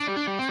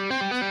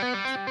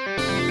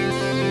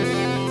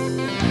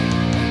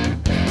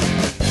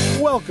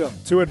Welcome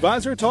to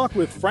Advisor Talk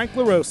with Frank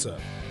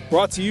LaRosa.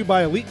 Brought to you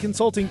by Elite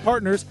Consulting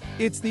Partners,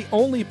 it's the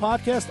only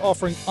podcast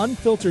offering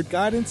unfiltered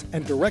guidance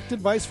and direct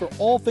advice for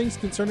all things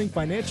concerning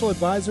financial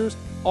advisors,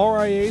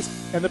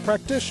 RIAs, and the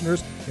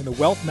practitioners in the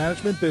wealth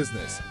management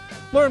business.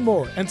 Learn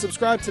more and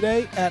subscribe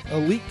today at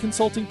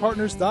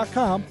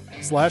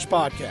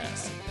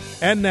eliteconsultingpartners.com/podcast.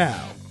 And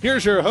now,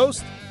 here's your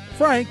host,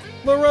 Frank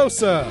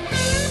LaRosa.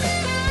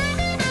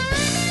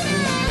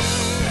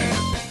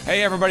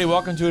 Hey everybody,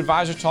 welcome to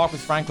Advisor Talk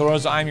with Frank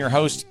LaRosa. I'm your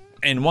host,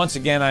 and once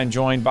again I'm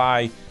joined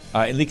by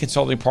Elite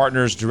Consulting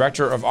Partners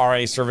Director of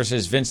RIA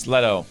Services, Vince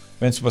Leto.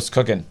 Vince, what's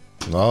cooking?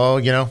 Oh,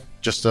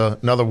 just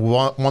another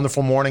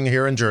wonderful morning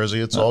here in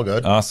Jersey. It's all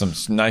good. Awesome.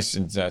 It's nice.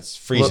 It's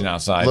freezing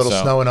outside. A little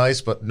snow and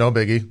ice, but no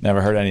biggie.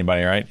 Never hurt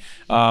anybody, right?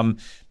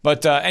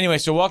 But anyway,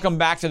 so welcome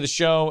back to the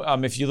show.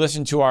 If you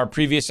listened to our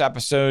previous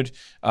episode,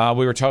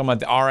 we were talking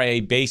about the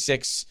RIA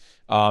basics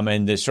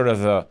and the sort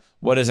of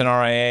what does an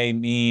RIA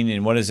mean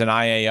and what is an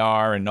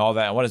IAR and all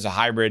that, and what is a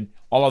hybrid,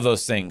 all of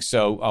those things.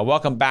 So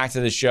welcome back to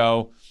the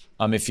show.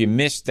 If you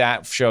missed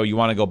that show, you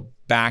want to go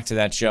back to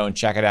that show and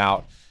check it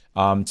out.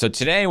 So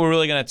today we're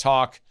really going to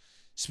talk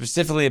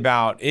specifically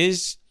about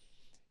is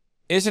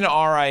an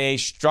RIA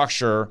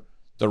structure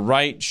the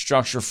right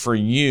structure for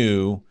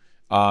you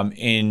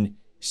in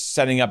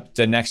setting up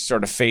the next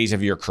sort of phase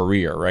of your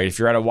career, right? If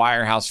you're at a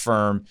wirehouse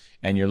firm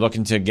and you're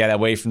looking to get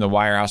away from the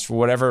wirehouse for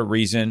whatever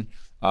reason,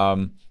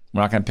 we're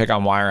not going to pick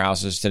on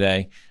wirehouses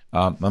today,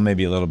 well,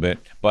 maybe a little bit,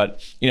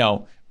 but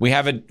we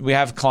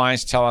have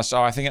clients tell us,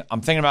 I'm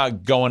thinking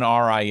about going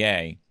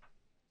RIA,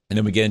 and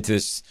then we get into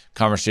this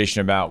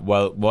conversation about,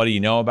 well, what do you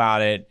know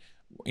about it?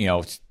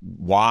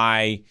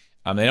 Why?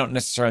 They don't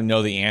necessarily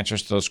know the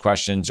answers to those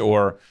questions,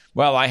 or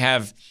well, I'm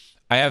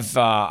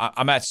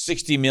at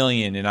 60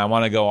 million and I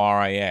want to go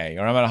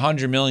RIA, or I'm at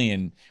 100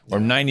 million or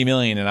 90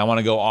 million and I want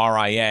to go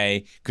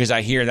RIA because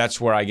I hear that's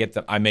where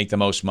I make the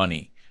most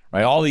money,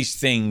 right? All these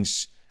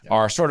things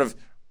are sort of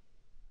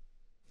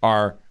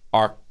are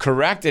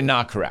correct and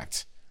not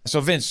correct.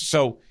 So Vince,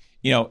 in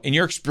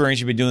your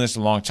experience, you've been doing this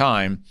a long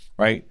time,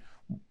 right?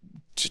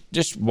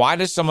 Just why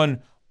does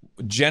someone,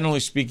 generally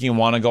speaking,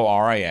 want to go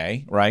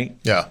RIA, right?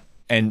 Yeah.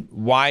 And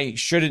why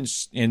shouldn't?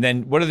 And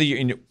then what are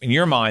in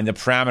your mind the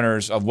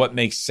parameters of what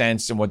makes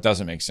sense and what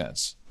doesn't make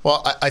sense?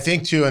 Well, I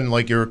think too, and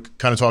like you're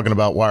kind of talking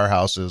about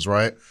wirehouses,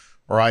 right,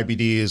 or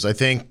IBDs. I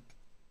think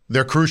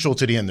they're crucial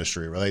to the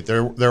industry, right?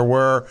 There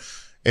were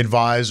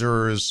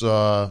advisors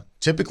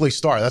typically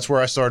start. That's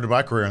where I started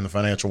my career in the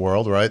financial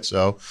world, right?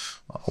 So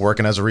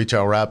working as a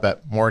retail rep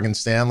at Morgan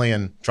Stanley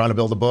and trying to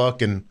build a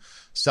book and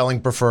selling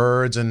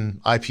preferreds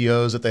and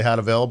IPOs that they had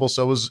available.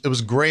 So it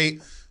was great.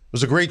 It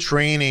was a great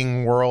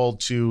training world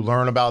to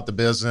learn about the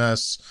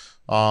business,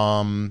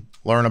 learn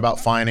about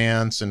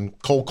finance and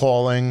cold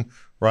calling,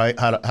 right?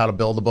 How to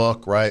build a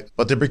book, right?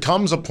 But there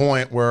becomes a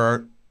point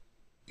where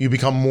you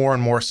become more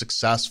and more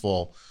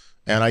successful.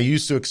 And I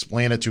used to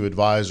explain it to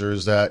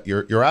advisors that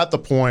you're at the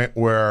point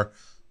where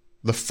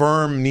the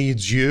firm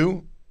needs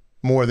you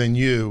more than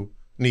you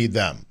need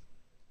them,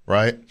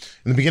 right?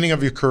 In the beginning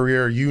of your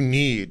career, you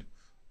need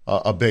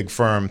a big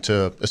firm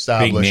to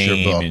establish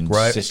your book,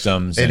 right?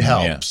 Systems. It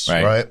helps,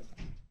 right?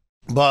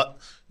 But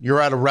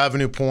you're at a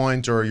revenue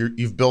point, or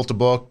you've built a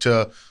book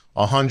to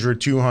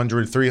 100,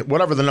 200, 300,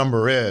 whatever the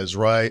number is,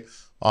 right?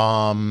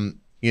 And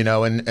you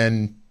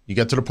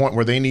get to the point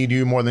where they need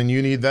you more than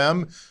you need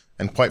them.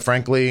 And quite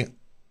frankly,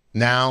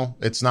 now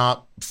it's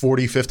not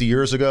 40, 50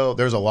 years ago.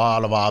 There's a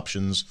lot of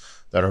options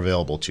that are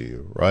available to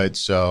you, right?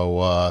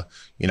 So,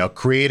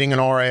 creating an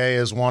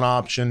RIA is one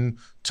option.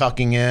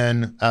 Tucking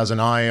in as an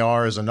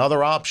IAR is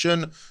another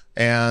option,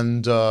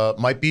 and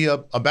might be a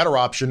better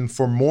option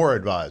for more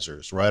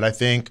advisors, right? I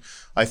think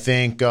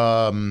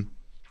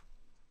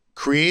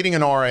creating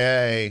an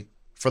RIA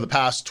for the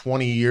past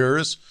 20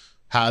 years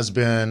has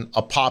been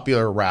a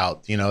popular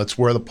route. It's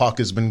where the puck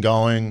has been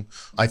going.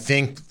 I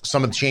think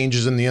some of the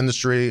changes in the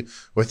industry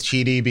with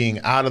TD being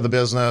out of the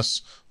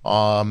business,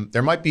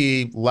 there might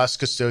be less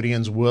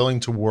custodians willing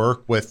to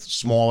work with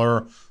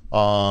smaller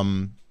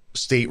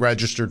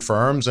state-registered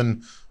firms.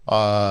 And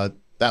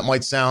that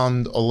might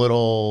sound a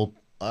little,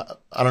 I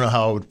don't know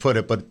how I would put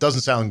it, but it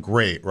doesn't sound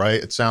great,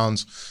 right? It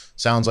sounds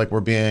like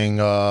we're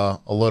being a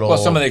little... Well,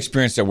 some of the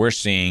experience that we're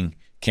seeing,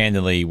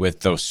 candidly,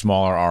 with those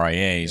smaller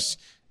RIAs,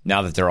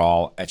 now that they're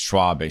all at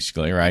Schwab,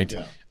 basically, right,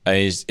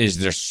 is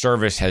their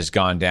service has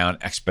gone down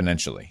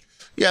exponentially.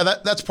 Yeah,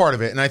 that's part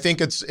of it. And I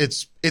think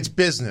it's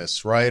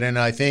business, right? And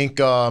I think,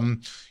 where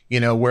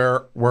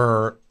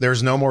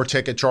there's no more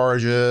ticket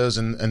charges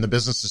and the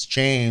business has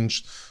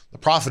changed, the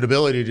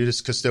profitability to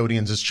these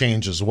custodians has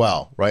changed as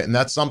well, right? And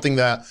that's something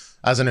that,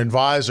 as an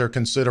advisor,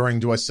 considering,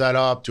 do I set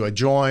up, do I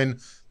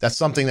join? That's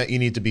something that you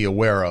need to be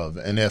aware of.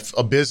 And if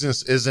a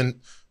business isn't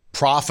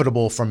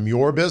profitable from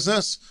your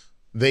business,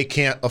 they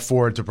can't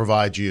afford to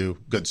provide you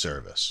good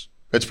service.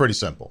 It's pretty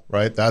simple,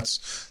 right?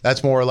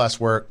 That's more or less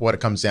what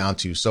it comes down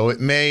to. So it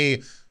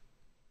may,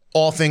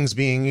 all things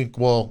being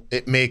equal,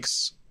 it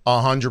makes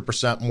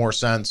 100% more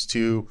sense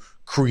to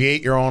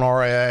create your own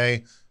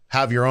RIA,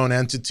 have your own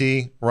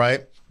entity,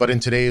 right? But in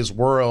today's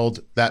world,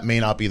 that may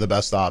not be the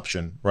best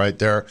option,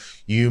 right?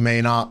 You may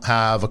not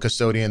have a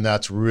custodian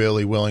that's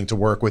really willing to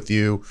work with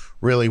you,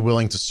 really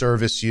willing to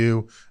service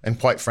you. And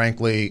quite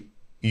frankly,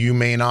 you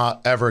may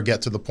not ever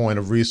get to the point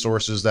of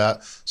resources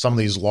that some of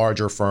these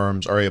larger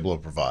firms are able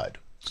to provide.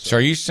 So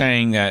are you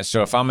saying that,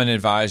 so if I'm an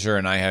advisor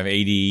and I have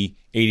 80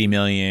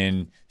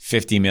 million,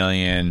 50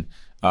 million,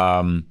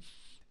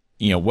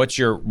 what's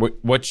your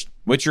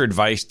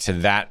advice to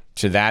that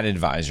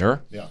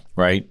advisor? Yeah.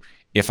 Right.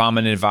 If I'm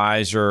an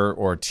advisor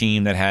or a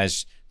team that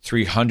has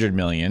 300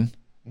 million,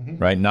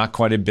 right? Not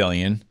quite a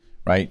billion,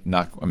 right?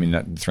 Not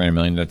 300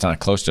 million. That's not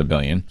close to a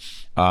billion.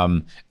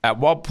 At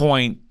what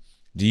point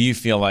do you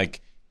feel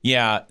like, you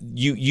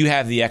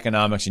have the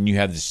economics and you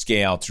have the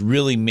scale to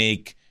really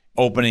make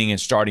opening and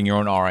starting your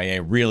own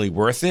RIA really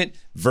worth it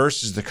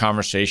versus the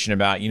conversation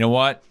about, you know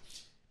what?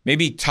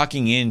 Maybe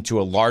tucking into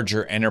a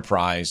larger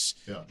enterprise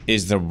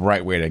is the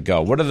right way to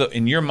go.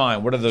 In your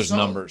mind, what are those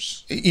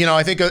numbers?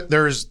 I think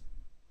there's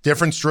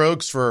different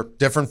strokes for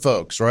different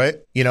folks, right?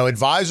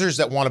 Advisors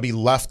that want to be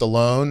left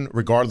alone,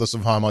 regardless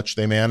of how much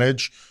they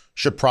manage,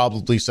 should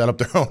probably set up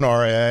their own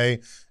RIA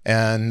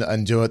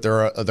and do it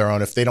their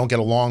own. If they don't get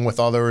along with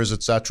others,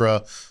 et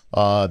cetera,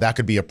 that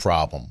could be a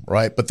problem,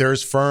 right? But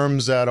there's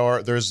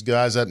there's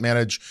guys that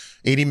manage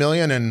 80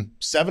 million and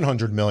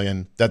 700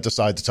 million that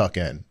decide to tuck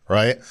in,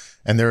 right?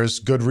 And there's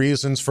good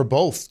reasons for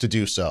both to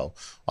do so.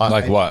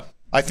 Like what?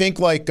 I think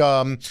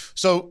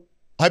so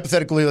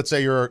hypothetically, let's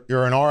say you're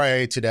an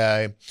RIA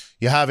today,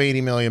 you have 80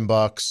 million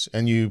bucks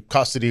and you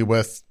custody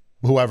with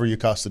whoever you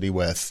custody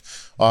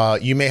with.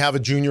 You may have a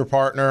junior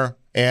partner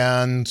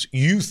and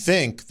you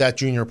think that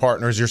junior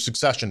partner is your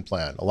succession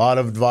plan. A lot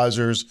of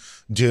advisors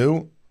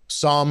do.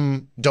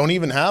 Some don't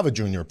even have a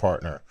junior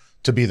partner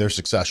to be their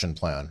succession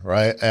plan,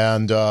 right?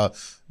 And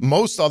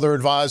most other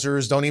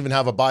advisors don't even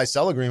have a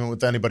buy-sell agreement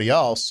with anybody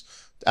else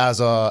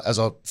as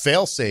a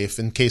fail-safe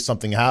in case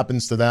something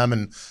happens to them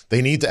and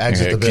they need to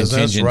exit the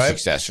business, right?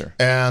 Successor.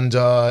 And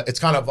it's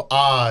kind of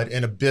odd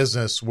in a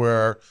business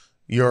where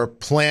you're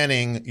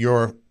planning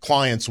your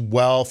clients'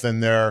 wealth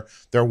and their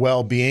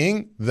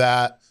well-being,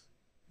 that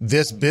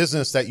this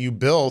business that you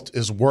built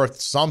is worth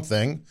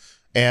something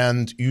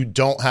and you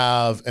don't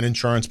have an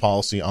insurance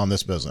policy on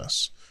this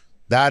business.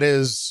 That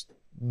is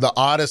the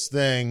oddest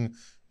thing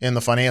in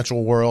the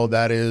financial world.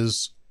 That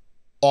is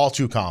all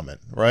too common,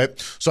 right?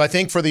 So I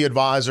think for the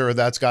advisor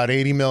that's got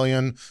 80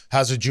 million,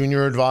 has a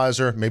junior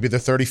advisor, maybe they're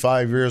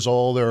 35 years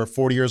old or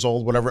 40 years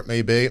old, whatever it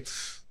may be,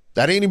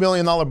 that $80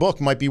 million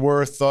book might be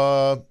worth,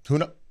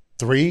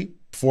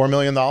 $3-4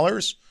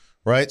 million,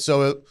 right?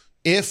 So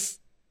if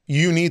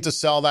you need to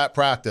sell that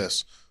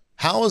practice,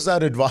 how is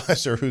that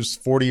advisor who's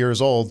 40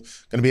 years old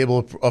going to be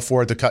able to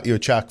afford to cut you a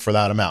check for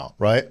that amount,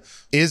 right?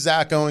 Is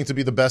that going to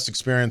be the best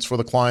experience for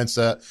the clients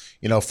that,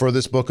 for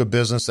this book of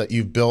business that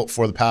you've built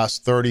for the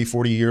past 30,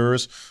 40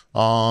 years? Is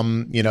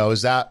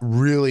that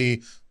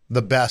really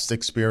the best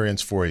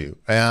experience for you?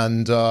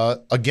 And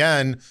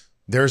again,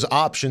 there's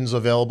options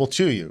available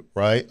to you,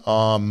 right?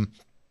 That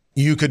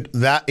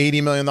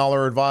 $80 million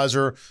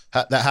advisor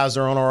that has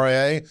their own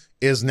RIA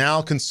is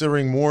now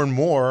considering more and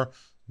more,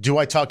 do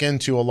I tuck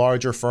into a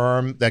larger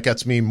firm that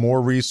gets me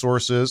more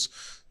resources,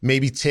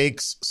 maybe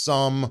takes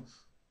some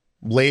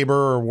labor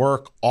or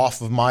work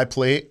off of my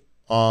plate,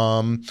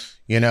 and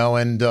now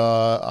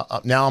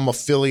I'm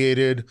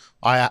affiliated.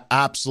 I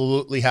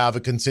absolutely have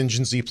a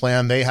contingency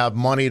plan. They have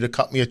money to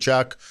cut me a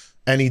check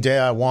any day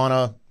I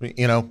want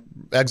to,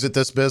 exit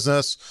this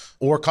business,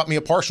 or cut me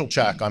a partial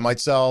check. I might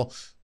sell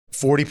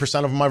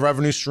 40% of my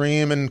revenue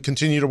stream and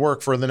continue to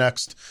work for the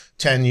next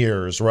 10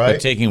 years, right?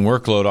 But taking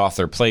workload off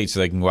their plate so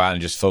they can go out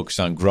and just focus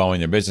on growing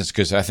their business.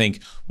 Because I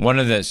think one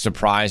of the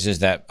surprises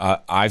that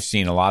I've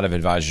seen a lot of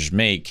advisors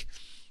make,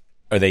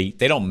 or they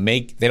don't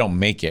make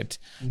it,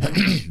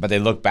 but they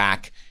look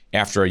back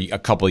after a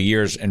couple of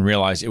years and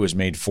realize it was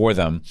made for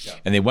them. Yeah.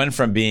 And they went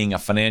from being a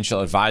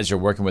financial advisor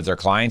working with their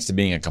clients to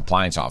being a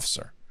compliance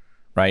officer,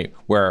 right?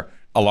 Where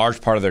a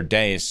large part of their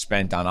day is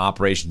spent on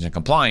operations and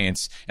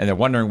compliance, and they're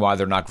wondering why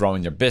they're not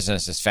growing their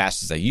business as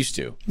fast as they used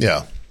to.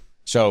 Yeah.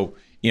 So,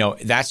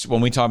 that's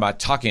when we talk about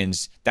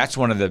tuck-ins, that's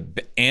one of the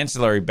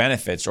ancillary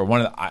benefits, or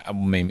one of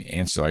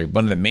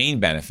the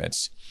main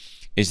benefits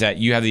is that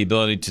you have the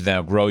ability to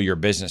then grow your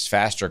business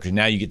faster because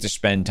now you get to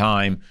spend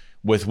time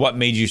with what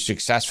made you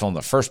successful in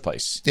the first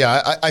place.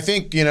 Yeah, I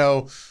think,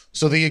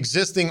 so the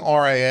existing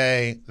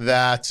RIA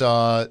that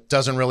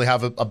doesn't really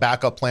have a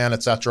backup plan,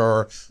 et cetera,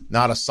 or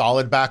not a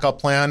solid backup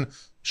plan,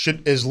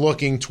 is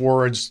looking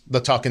towards the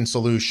tuck-in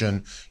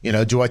solution.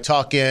 Do I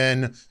tuck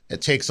in,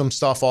 take some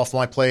stuff off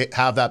my plate,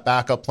 have that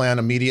backup plan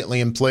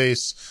immediately in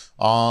place,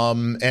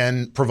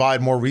 and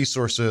provide more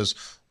resources?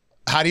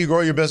 How do you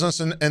grow your business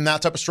in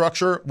that type of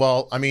structure?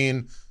 Well,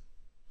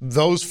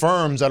 those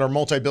firms that are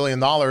multi-billion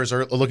dollars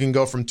are looking to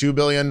go from 2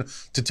 billion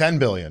to 10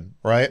 billion,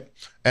 right?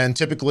 And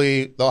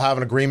typically they'll have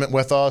an agreement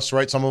with us,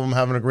 right? Some of them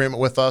have an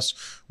agreement with us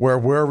where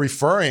we're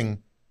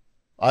referring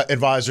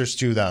advisors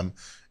to them.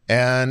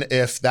 And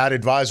if that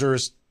advisor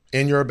is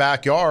in your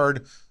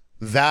backyard,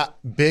 that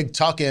big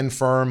tuck-in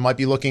firm might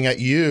be looking at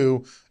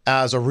you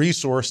as a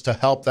resource to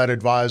help that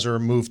advisor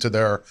move to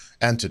their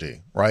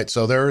entity, right?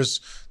 So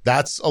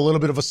that's a little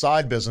bit of a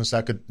side business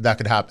that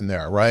could happen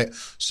there, right?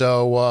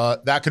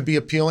 So that could be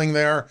appealing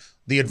there.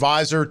 The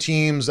advisor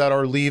teams that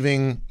are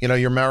leaving,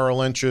 your Merrill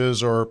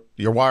Lynch's or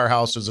your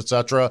wirehouses, et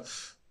cetera,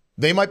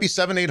 they might be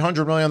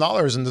 $700-800 million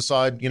and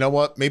decide,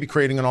 what, maybe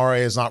creating an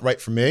RIA is not right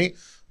for me.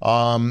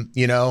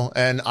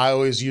 And I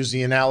always use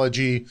the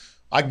analogy,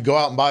 I could go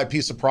out and buy a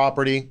piece of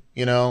property,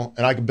 and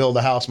I could build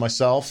a house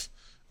myself.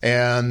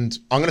 And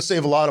I'm going to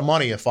save a lot of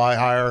money if I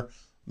hire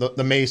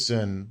the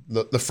mason,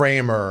 the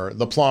framer,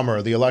 the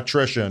plumber, the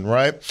electrician,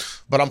 right?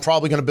 But I'm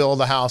probably going to build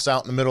a house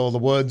out in the middle of the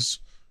woods,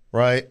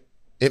 right?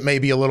 It may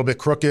be a little bit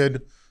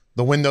crooked.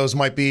 The windows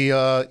might be,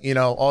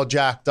 all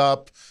jacked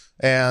up.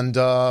 And,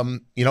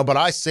 but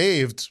I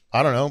saved,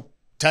 10,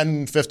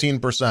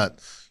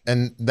 15%.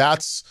 And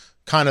that's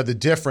kind of the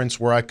difference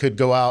where I could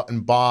go out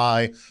and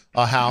buy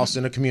a house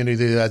in a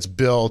community that's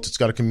built. It's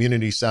got a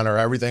community center,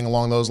 everything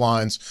along those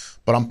lines,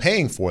 but I'm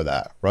paying for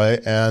that, right?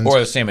 And or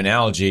the same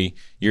analogy,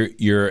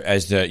 you're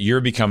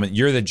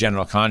the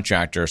general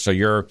contractor, so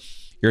you're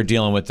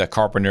dealing with the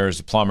carpenters,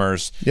 the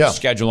plumbers,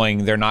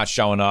 scheduling. They're not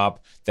showing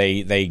up.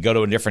 They go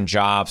to a different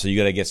job, so you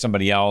got to get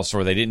somebody else,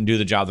 or they didn't do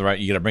the job right.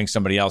 You got to bring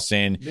somebody else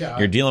in. Yeah.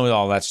 You're dealing with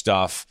all that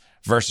stuff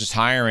versus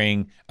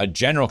hiring a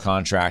general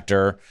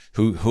contractor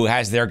who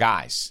has their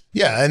guys.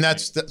 Yeah, and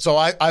so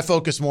I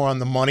focus more on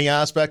the money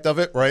aspect of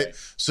it, right?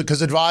 So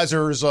because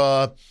advisors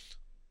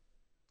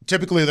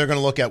typically they're going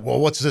to look at, well,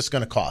 what's this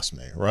going to cost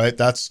me, right?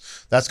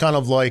 That's kind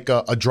of like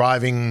a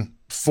driving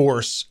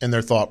force in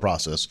their thought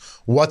process.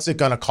 What's it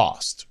going to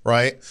cost,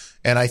 right?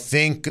 And I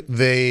think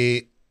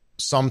they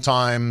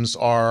sometimes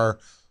are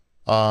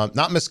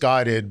not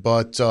misguided,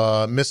 but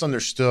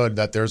misunderstood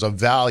that there's a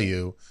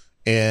value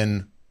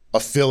in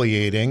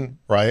affiliating,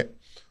 right,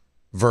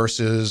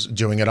 versus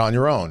doing it on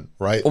your own,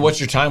 right? Well, what's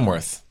your time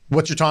worth?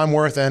 What's your time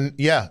worth? And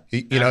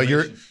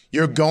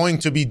you're going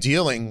to be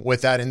dealing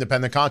with that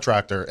independent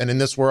contractor. And in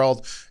this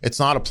world, it's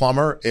not a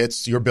plumber,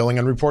 it's your billing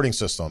and reporting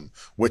system.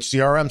 Which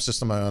CRM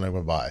system am I going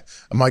to buy?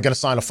 Am I going to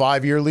sign a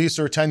 5-year lease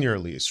or a 10-year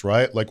lease,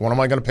 right? Like, what am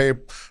I going to pay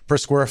per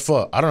square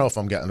foot? I don't know if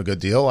I'm getting a good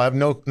deal. I have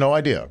no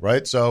idea,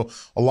 right? So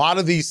a lot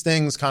of these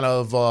things kind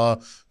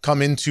of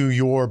come into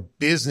your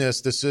business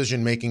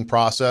decision-making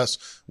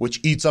process, which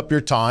eats up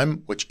your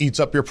time, which eats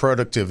up your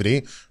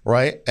productivity,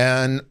 right?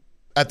 And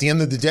at the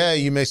end of the day,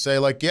 you may say,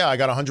 like, yeah, I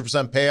got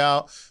 100%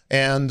 payout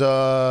and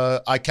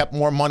I kept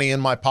more money in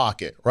my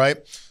pocket, right?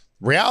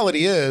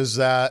 Reality is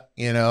that,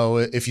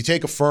 if you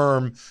take a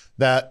firm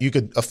that you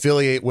could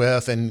affiliate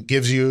with and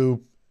gives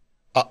you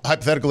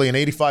hypothetically an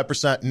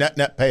 85%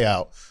 net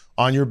payout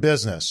on your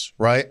business,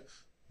 right?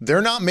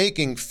 They're not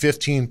making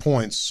 15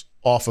 points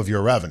off of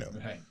your revenue,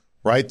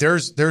 right?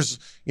 There's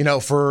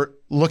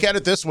look at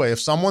it this way. If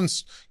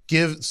someone's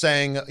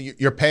saying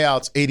your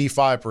payout's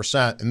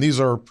 85%, and these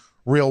are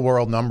real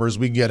world numbers,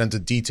 we get into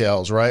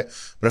details, right?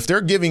 But if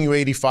they're giving you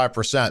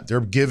 85%, they're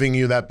giving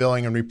you that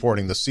billing and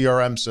reporting, the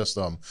CRM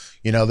system,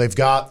 they've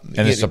got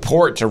and the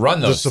support to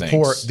run those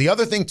things. The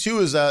other thing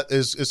too is that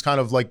is kind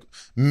of like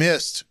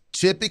missed.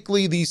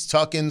 Typically, these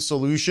tuck-in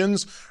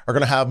solutions are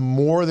going to have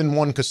more than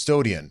one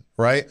custodian,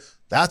 right?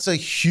 That's a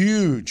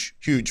huge,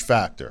 huge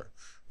factor,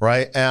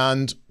 right?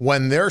 And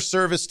when their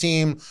service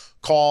team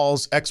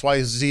calls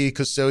XYZ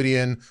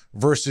custodian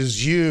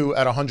versus you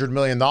at $100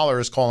 million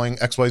calling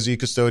XYZ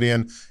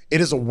custodian, it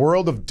is a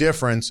world of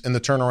difference in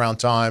the turnaround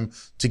time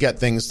to get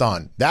things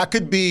done. That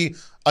could be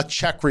a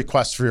check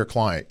request for your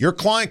client. Your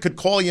client could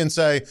call you and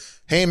say,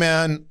 hey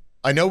man,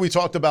 I know we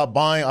talked about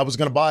I was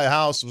going to buy a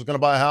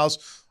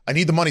house. I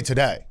need the money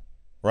today,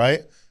 right?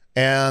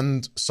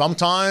 And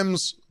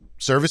sometimes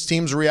service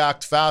teams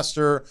react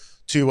faster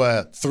to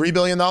a $3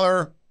 billion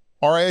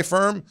RIA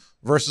firm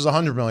versus a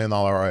 $100 million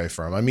RIA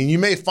firm. I mean, you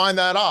may find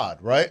that odd,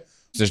 right?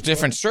 There's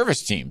different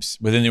service teams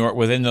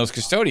within those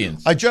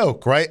custodians. I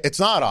joke, right? It's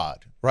not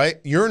odd, right?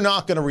 You're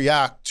not going to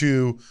react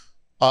to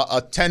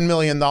a $10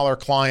 million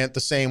client the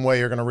same way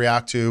you're going to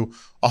react to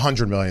a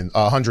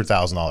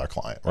 $100,000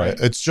 client, right?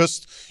 It's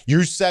just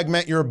you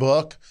segment your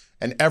book,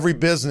 and every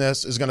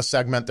business is going to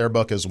segment their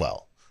book as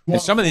well. And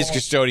some of these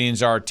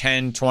custodians are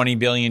 $10, $20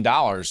 billion.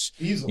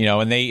 Easily.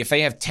 And if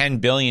they have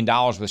 $10 billion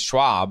with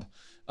Schwab,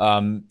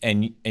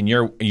 and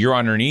you're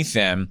underneath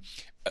them.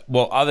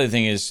 Well, other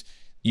thing is,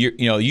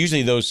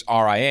 usually those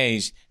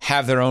RIAs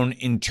have their own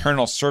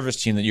internal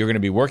service team that you're going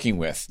to be working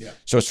with. Yeah.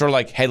 So it's sort of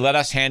like, hey, let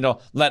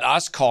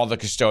us call the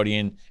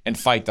custodian and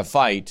fight the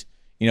fight.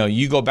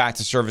 You go back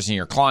to servicing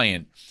your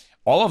client.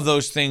 All of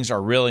those things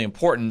are really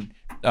important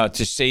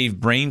to save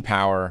brain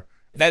power.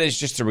 That is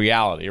just the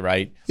reality,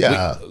 right?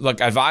 Yeah.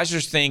 Look,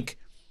 advisors I think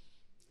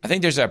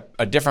there's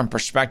a different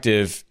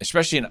perspective,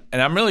 especially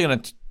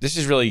and this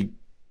is really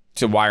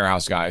to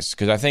wirehouse guys,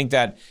 because I think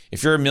that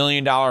if you're $1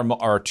 million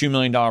or $2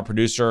 million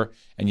producer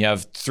and you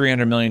have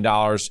 $300 million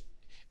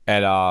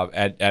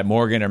at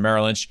Morgan or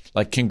Merrill Lynch,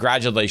 like,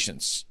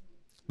 congratulations,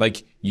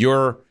 like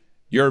you're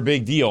a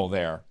big deal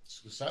there.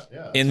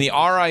 In the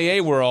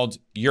RIA world,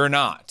 you're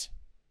not.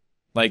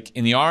 Like,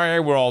 in the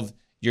RIA world,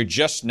 You're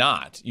just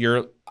not.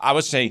 You're, I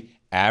would say,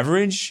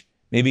 average,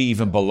 maybe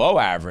even below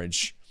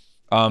average.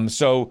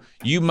 So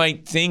you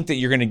might think that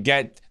you're going to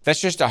get,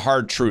 that's just a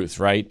hard truth,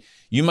 right?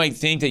 You might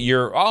think that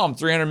I'm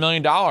 $300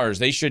 million.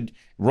 They should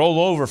roll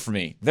over for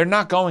me. They're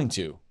not going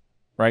to,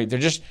 right? They're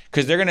just,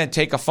 because they're going to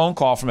take a phone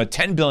call from a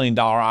 $10 billion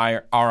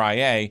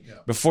RIA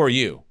before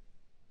you,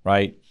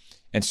 right?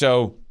 And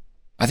so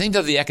I think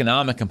that the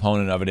economic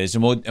component of it is,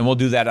 and we'll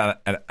do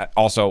that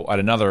also at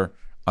another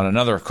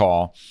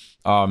call.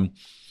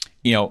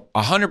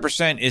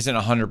 100% isn't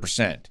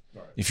 100%.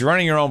 Right. If you're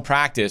running your own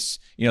practice,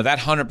 that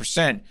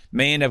 100%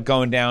 may end up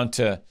going down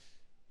to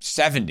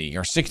 70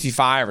 or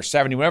 65 or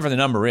 70, whatever the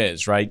number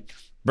is, right?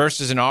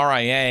 Versus an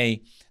RIA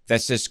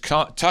that says,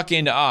 tuck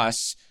into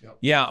us. Yep.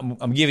 Yeah,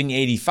 I'm giving you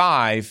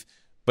 85,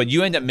 but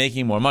you end up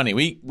making more money.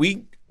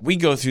 We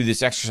go through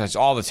this exercise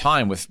all the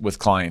time with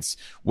clients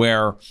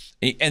where,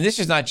 and this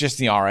is not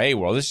just in the RIA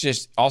world, this is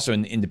just also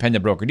in the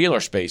independent broker-dealer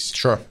space.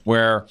 Sure.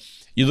 Where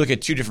you look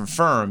at two different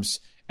firms,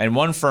 and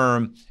one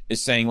firm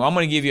is saying, well, I'm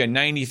going to give you a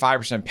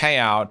 95%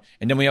 payout,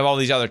 and then we have all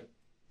these other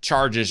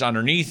charges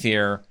underneath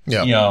here,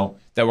 that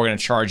we're going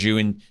to charge you,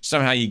 and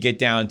somehow you get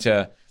down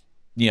to,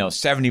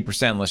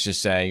 70%, let's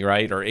just say,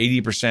 right, or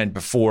 80%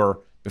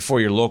 before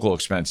your local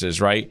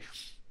expenses, right?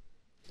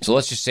 So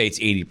let's just say it's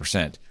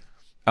 80%.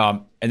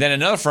 And then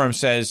another firm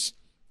says,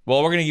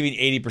 well, we're going to give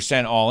you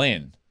 80% all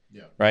in,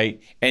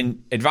 right?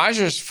 And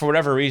advisors, for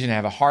whatever reason,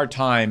 have a hard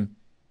time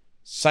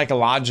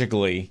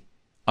psychologically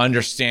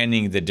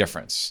understanding the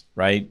difference,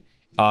 right?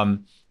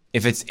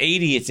 If it's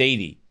 80, it's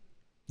 80.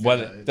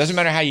 It doesn't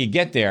matter how you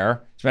get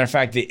there. As a matter of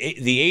fact, the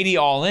 80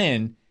 all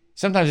in,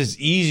 sometimes it's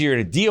easier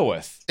to deal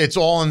with. It's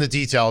all in the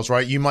details,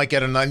 right? You might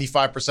get a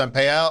 95%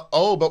 payout.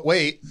 Oh, but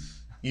wait,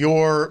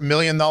 your $1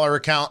 million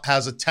account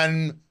has a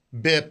 10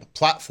 BIP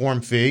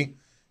platform fee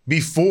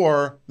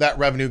before that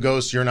revenue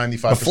goes to your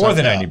 95%. Before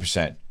the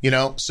payout.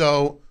 90%.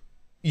 So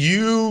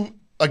your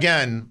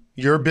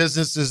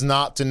business is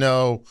not to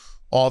know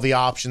all the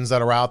options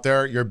that are out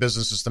there. Your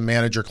business is to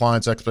manage your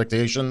clients'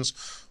 expectations.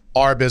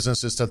 Our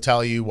business is to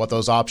tell you what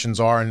those options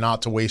are and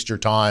not to waste your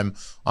time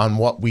on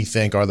what we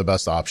think are the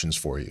best options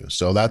for you.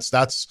 So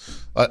that's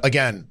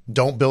again,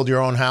 don't build your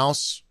own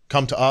house.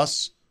 Come to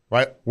us,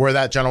 right? We're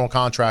that general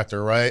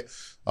contractor, right?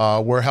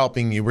 We're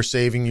helping you. We're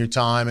saving you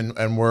time,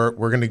 and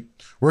we're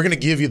gonna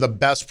give you the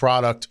best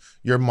product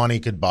your money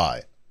could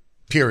buy.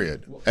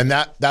 Period. And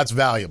that's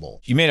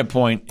valuable. You made a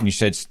point, and you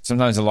said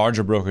sometimes the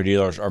larger broker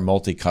dealers are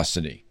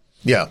multi-custody.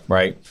 Yeah.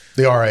 Right.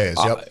 The RIAs.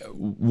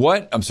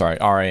 Yep. I'm sorry,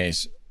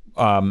 RIAs.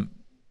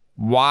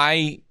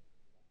 Why?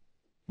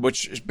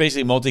 Which is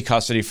basically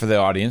multi-custody for the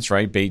audience,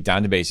 right?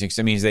 Down to basics.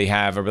 That means they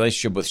have a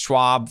relationship with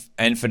Schwab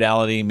and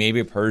Fidelity,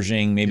 maybe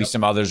Pershing, maybe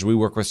some others. We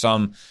work with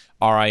some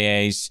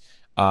RIAs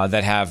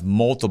that have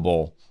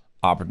multiple.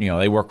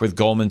 They work with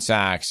Goldman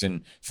Sachs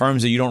and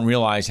firms that you don't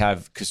realize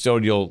have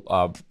custodial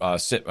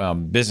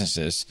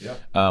businesses.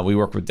 Yep. We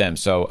work with them.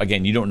 So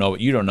again, you don't know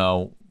what you don't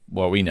know.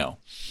 Well, we know.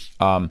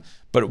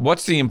 But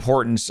what's the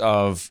importance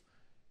of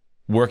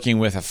working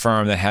with a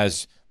firm that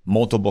has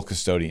multiple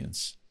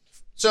custodians?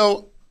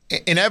 So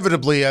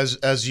inevitably,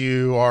 as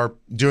you are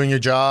doing your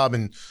job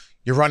and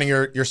you're running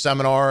your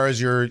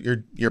seminars,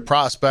 you're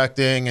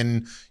prospecting,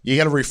 and you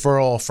get a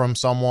referral from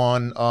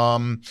someone,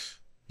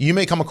 you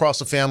may come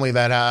across a family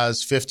that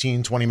has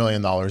 $15, $20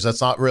 million.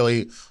 That's not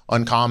really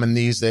uncommon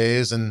these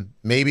days. And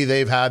maybe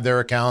they've had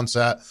their accounts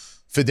at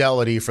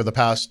Fidelity for the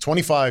past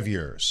 25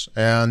 years.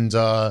 And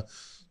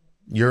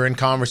you're in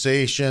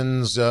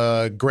conversations,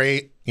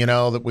 great,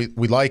 that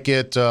we like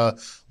it.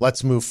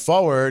 Let's move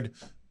forward.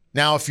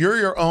 Now, if you're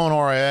your own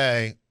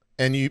RIA,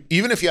 and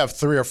even if you have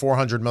 $300 or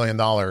 $400 million,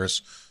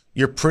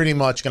 you're pretty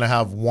much going to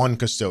have one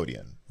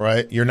custodian,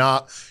 right? You're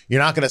not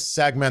going to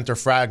segment or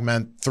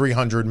fragment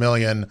 300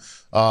 million,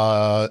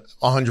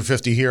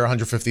 150 here,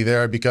 150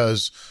 there,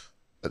 because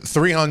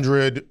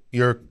 300,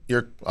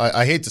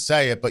 I hate to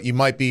say it, but you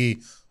might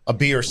be a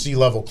B or C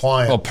level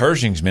client. Well,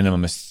 Pershing's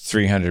minimum is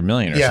 300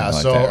 million or something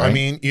like that, right? I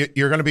mean,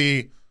 you're going to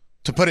be,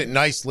 to put it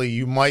nicely,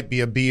 you might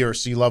be a B or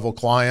C level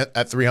client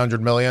at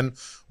 300 million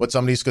with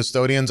some of these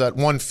custodians. At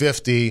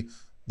 150,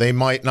 they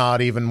might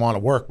not even want to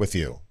work with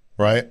you,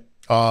 right?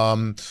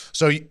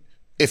 So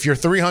if you're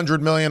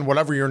 300 million,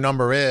 whatever your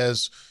number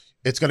is,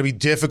 it's going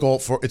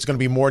to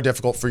be more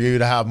difficult for you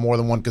to have more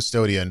than one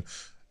custodian.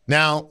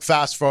 Now,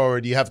 fast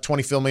forward, you have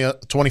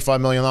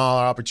 $25 million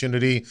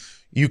opportunity.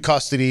 You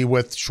custody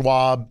with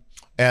Schwab,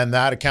 and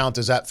that account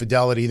is at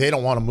Fidelity. They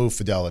don't want to move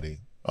Fidelity.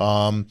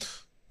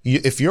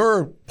 If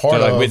you're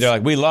they're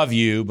like, we love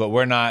you, but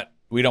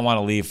we don't want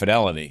to leave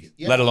Fidelity,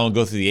 let alone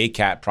go through the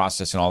ACAT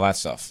process and all that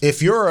stuff.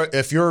 If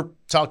you're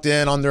tucked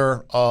in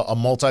under a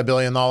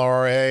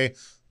multi-billion-dollar RIA,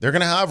 they're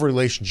going to have a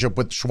relationship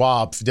with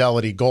Schwab,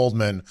 Fidelity,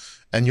 Goldman,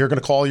 and you're going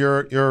to call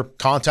your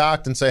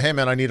contact and say, hey,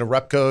 man, I need a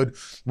rep code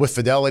with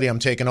Fidelity. I'm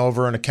taking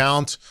over an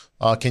account.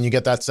 Can you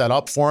get that set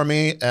up for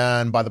me?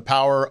 And by the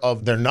power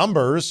of their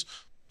numbers,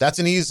 that's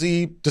an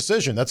easy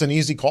decision. That's an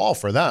easy call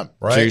for them,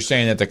 right? So you're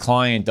saying that the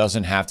client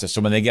doesn't have to.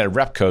 So when they get a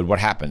rep code, what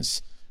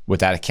happens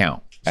with that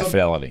account? at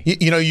Fidelity.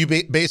 You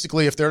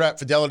basically, if they're at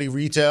Fidelity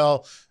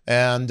Retail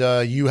and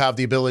you have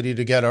the ability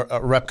to get a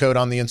rep code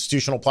on the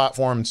institutional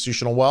platform,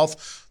 Institutional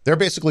Wealth, they're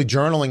basically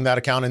journaling that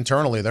account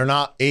internally. They're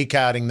not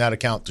ACATing that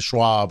account to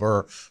Schwab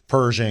or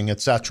Pershing,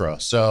 et cetera.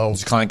 So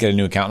does the client get a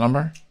new account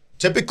number?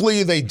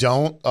 Typically, they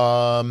don't.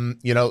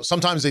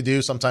 Sometimes they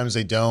do, sometimes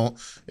they don't.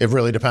 It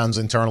really depends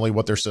internally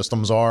what their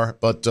systems are.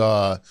 But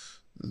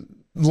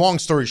long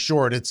story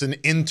short, it's an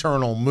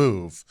internal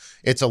move.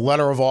 It's a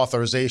letter of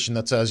authorization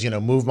that says,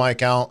 move my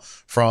account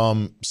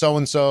from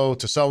so-and-so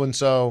to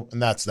so-and-so,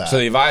 and that's that.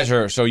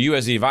 So you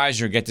as the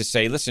advisor get to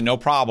say, listen, no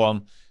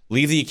problem.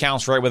 Leave the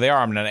accounts right where they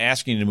are. I'm not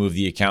asking you to move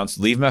the accounts.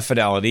 Leave them at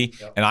Fidelity,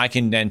 and I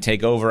can then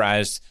take over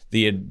as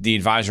the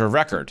advisor of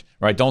record,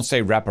 right? Don't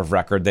say rep of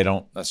record. They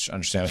don't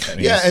understand what that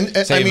means. Yeah,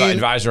 and say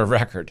advisor of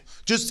record.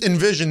 Just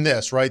envision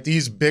this, right?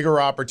 These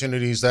bigger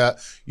opportunities that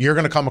you're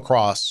going to come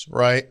across,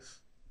 right?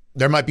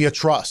 There might be a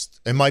trust.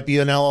 It might be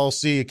an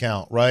LLC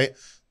account, right?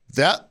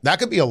 That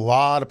could be a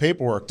lot of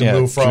paperwork to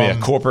move from. It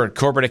could be a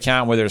corporate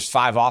account where there's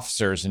 5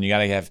 officers, and you got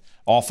to have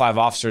all 5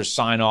 officers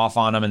sign off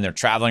on them, and they're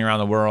traveling around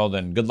the world,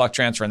 and good luck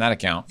transferring that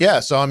account. Yeah,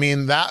 so I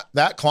mean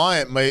that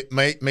client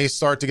may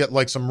start to get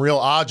like some real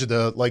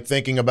agita, like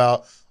thinking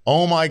about,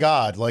 oh my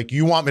God, like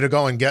you want me to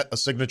go and get a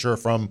signature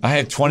from? I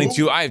have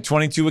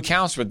 22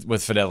 accounts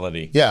with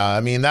Fidelity. Yeah,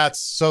 I mean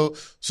that's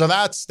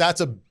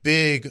a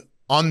big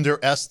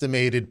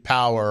underestimated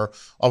power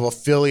of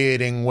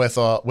affiliating with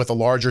a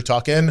larger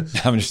tuck-in.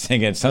 I'm just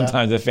thinking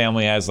sometimes the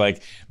family has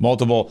like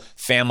multiple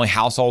family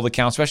household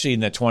accounts, especially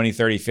in the 20,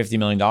 30, $50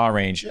 million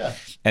range. Yeah.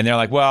 And they're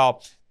like,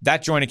 well,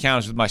 that joint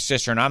account is with my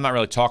sister, and I'm not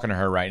really talking to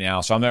her right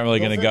now, so I'm not really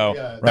going to go.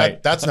 Yeah.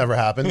 Right. That's never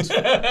happened.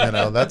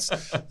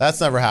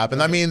 That's never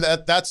happened. I mean,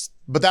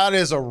 but that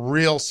is a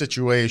real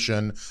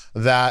situation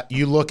that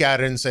you look at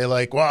it and say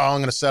like, well, I'm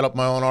going to set up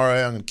my own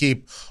RIA. I'm going to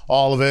keep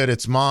all of it.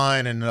 It's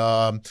mine. And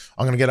I'm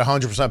going to get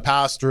 100%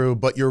 pass through,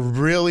 but you're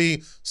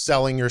really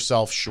selling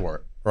yourself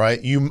short. Right.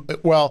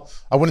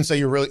 I wouldn't say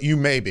you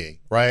may be.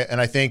 Right. And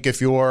I think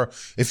if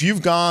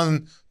you've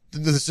gone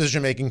the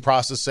decision-making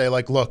process, say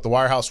like, look, the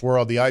wirehouse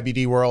world, the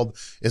IBD world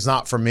is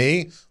not for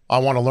me. I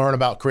want to learn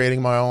about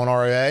creating my own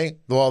RIA.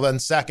 Well, then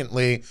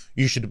secondly,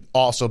 you should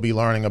also be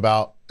learning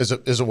about, is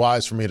it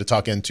wise for me to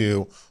tuck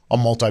into a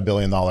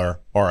multi-billion-dollar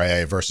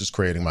RIA versus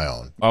creating my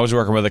own? I was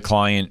working with a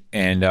client,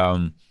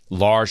 and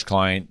large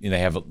client. They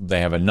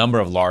have a number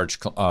of large.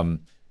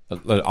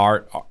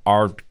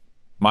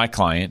 My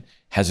client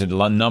has a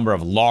number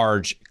of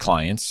large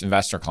clients,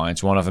 investor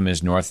clients. One of them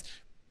is north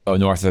of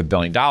 $1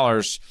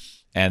 billion.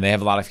 And they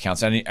have a lot of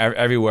accounts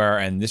everywhere.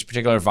 And this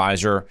particular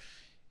advisor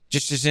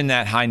just is in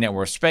that high net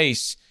worth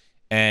space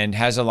and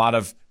has a lot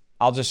of,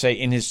 I'll just say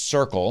in his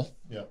circle,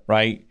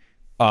 right?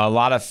 A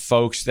lot of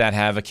folks that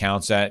have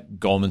accounts at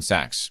Goldman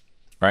Sachs,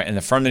 right? And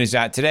the firm that he's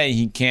at today,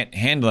 he can't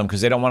handle them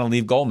because they don't want to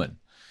leave Goldman.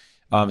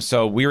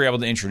 So we were able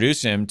to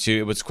introduce him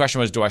to, the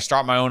question was, do I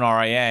start my own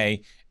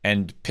RIA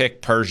and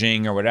pick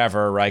Pershing or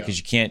whatever, right? Because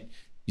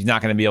he's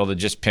not going to be able to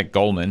just pick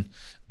Goldman.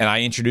 And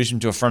I introduced him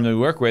to a firm that we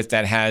work with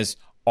that has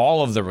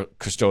all of the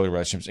custodial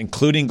relationships,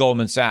 including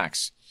Goldman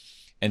Sachs.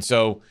 And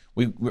so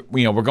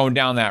we're going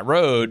down that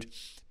road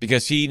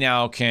because he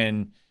now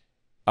can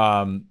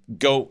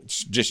go,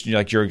 just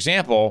like your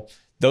example,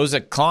 those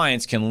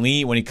clients can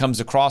leave when he comes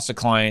across a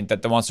client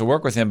that wants to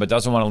work with him but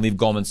doesn't want to leave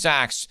Goldman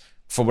Sachs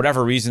for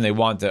whatever reason. They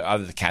want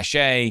either the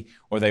cachet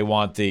or they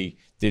want the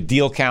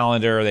deal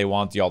calendar, they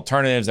want the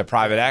alternatives, the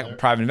private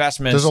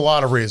investments. There's a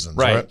lot of reasons,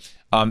 right?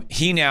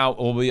 He now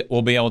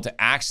will be able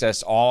to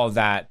access all of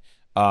that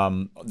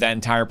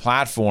entire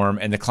platform,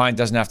 and the client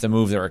doesn't have to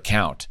move their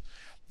account.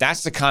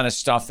 That's the kind of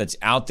stuff that's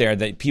out there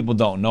that people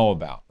don't know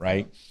about,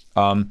 right?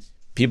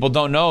 People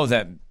don't know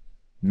that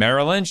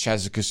Merrill Lynch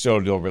has a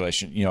custodial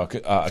relation, a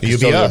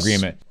custodial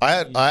agreement. I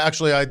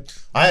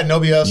had no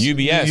BS.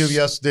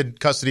 UBS did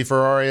custody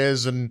for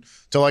RIAs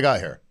until I got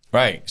here.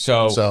 Right.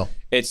 So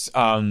it's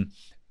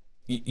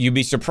you'd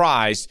be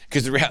surprised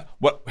because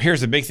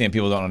here's the big thing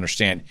people don't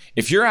understand.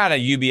 If you're at a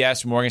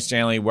UBS, Morgan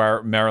Stanley,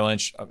 Merrill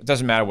Lynch, it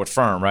doesn't matter what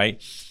firm,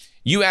 right?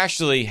 You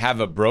actually have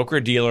a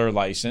broker-dealer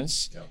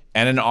license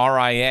and an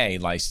RIA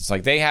license.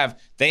 Like they have.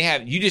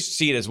 You just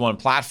see it as one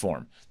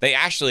platform. They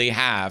actually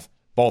have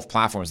both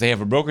platforms. They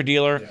have a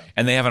broker-dealer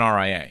and they have an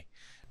RIA.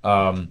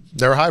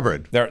 They're a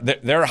hybrid.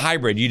 They're a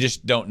hybrid. You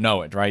just don't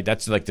know it, right?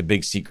 That's like the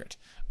big secret.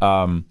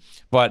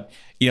 But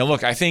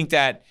look, I think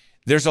that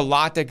there's a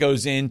lot that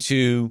goes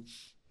into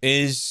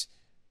is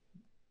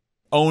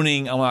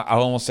owning. I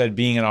almost said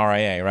being an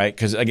RIA, right?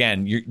 Because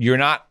again, you're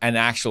not an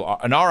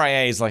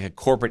RIA is like a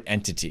corporate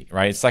entity,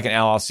 right? It's like an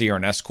LLC or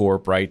an S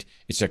corp, right?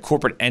 It's a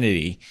corporate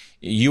entity.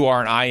 You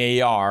are an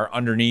IAR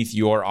underneath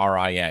your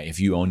RIA if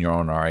you own your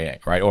own RIA,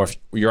 right? Or if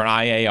you're an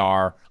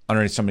IAR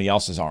underneath somebody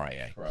else's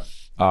RIA. Correct.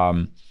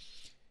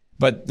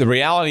 But the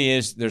reality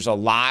is, there's a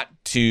lot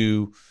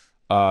to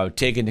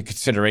take into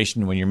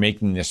consideration when you're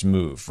making this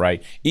move,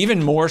 right?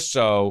 Even more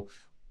so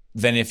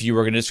than if you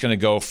were just going to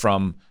go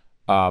from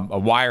a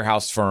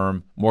wirehouse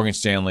firm, Morgan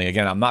Stanley.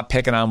 Again, I'm not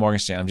picking on Morgan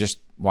Stanley. I'm just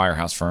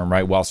wirehouse firm,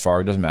 right? Wells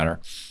Fargo, doesn't matter.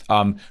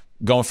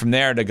 going from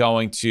there to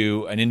going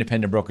to an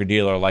independent broker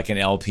dealer like an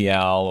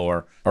LPL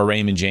or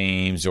Raymond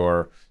James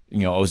or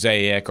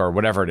Osaic or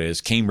whatever it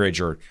is, Cambridge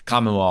or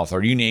Commonwealth,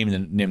 or you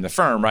name the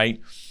firm, right?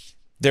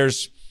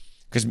 There's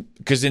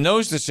because in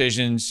those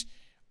decisions,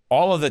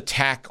 all of the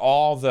tech,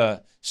 all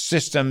the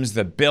systems,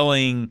 the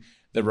billing,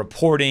 the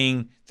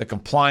reporting, the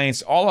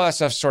compliance, all of that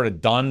stuff's sort of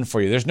done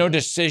for you. There's no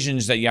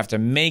decisions that you have to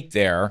make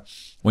there.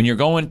 When you're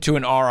going to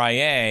an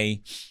RIA,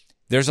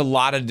 there's a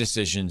lot of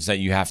decisions that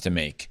you have to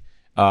make.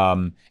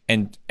 And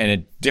a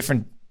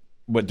different,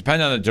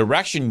 depending on the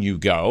direction you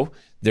go,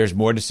 there's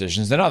more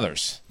decisions than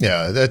others.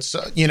 Yeah, that's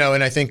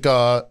and I think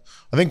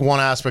one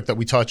aspect that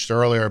we touched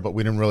earlier, but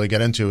we didn't really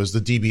get into, is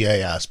the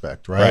DBA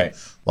aspect, right?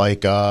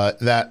 Like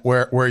that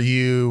where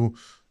you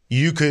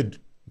could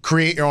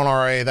create your own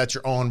RIA, that's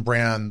your own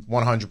brand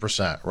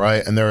 100%,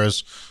 right? And there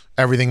is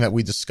everything that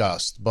we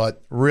discussed,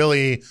 but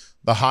really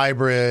the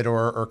hybrid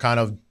or kind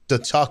of the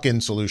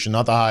tuck-in solution,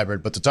 not the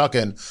hybrid, but the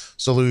tuck-in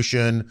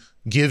solution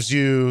gives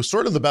you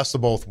sort of the best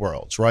of both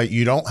worlds, right?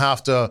 You don't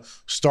have to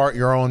start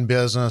your own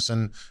business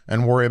and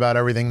worry about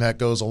everything that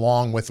goes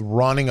along with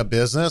running a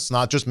business,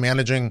 not just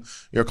managing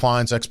your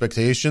clients'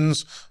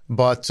 expectations,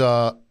 but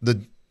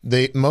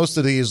most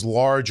of these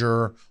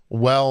larger,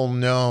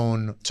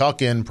 well-known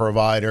tuck-in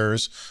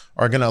providers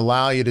are going to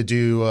allow you to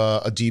do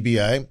a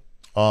DBA.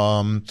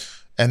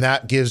 And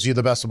that gives you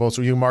the best of both.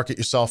 So you market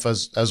yourself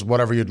as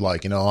whatever you'd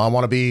like. I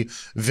want to be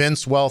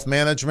Vince Wealth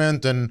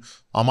Management, and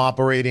I'm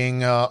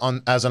operating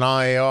as an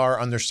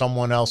IAR under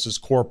someone else's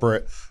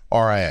corporate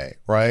RIA,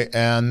 right?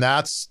 And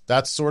that's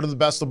sort of the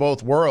best of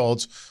both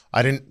worlds.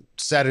 I didn't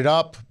set it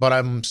up, but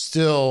I'm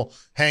still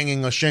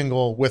hanging a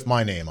shingle with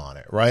my name on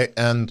it, right?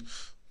 And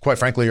quite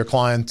frankly, your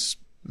clients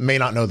may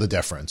not know the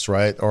difference,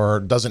 right? Or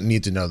doesn't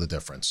need to know the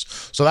difference.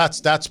 So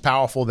that's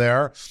powerful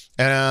there.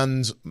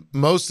 And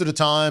most of the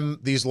time,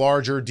 these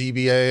larger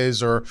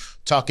DBAs or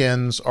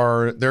tuck-ins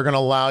they're going to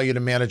allow you to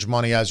manage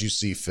money as you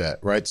see fit,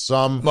 right?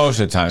 Most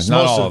of the times,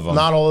 not all of them.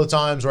 Not all the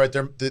times, right?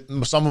 Some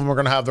of them are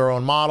going to have their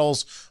own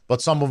models,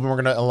 but some of them are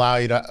going to allow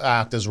you to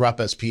act as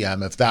rep as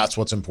PM if that's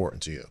what's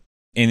important to you.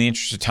 In the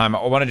interest of time,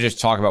 I want to just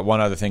talk about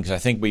one other thing, because I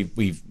think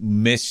we've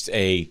missed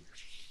a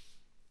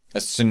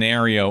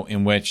scenario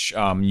in which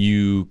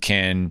you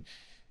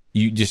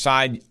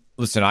decide,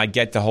 listen, I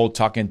get the whole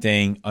tuck-in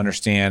thing,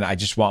 understand, I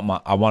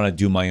want to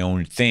do my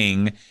own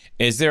thing.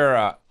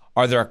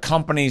 Are there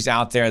companies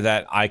out there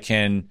that I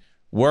can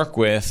work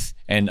with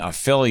and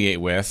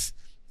affiliate with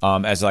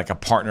as like a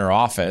partner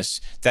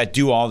office that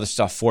do all the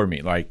stuff for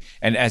me?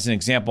 And as an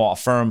example, a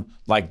firm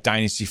like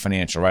Dynasty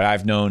Financial, right?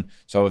 I've known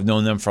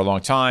them for a long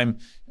time.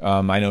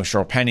 I know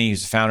Cheryl Penny,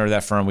 who's the founder of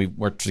that firm. We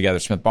worked together,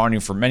 Smith Barney,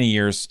 for many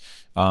years.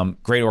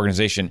 Great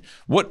organization.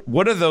 What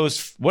do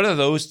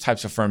those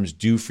types of firms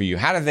do for you?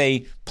 How do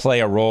they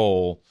play a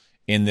role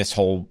in this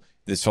whole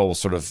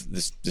sort of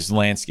this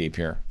landscape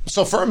here?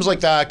 So firms like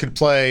that could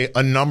play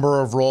a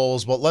number of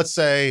roles, but let's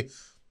say,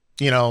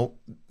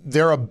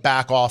 they're a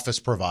back office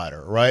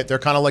provider, right? They're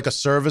kind of like a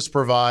service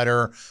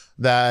provider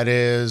that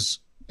is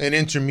an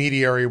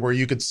intermediary where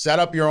you could set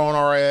up your own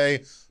RIA,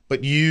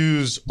 but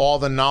use all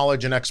the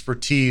knowledge and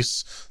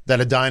expertise that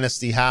a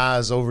Dynasty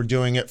has over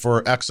doing it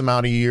for X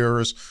amount of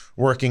years,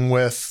 working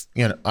with,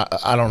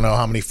 I don't know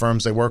how many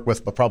firms they work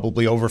with, but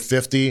probably over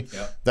 50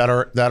 that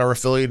are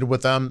affiliated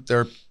with them.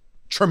 They're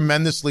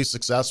tremendously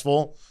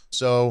successful.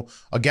 So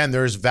again,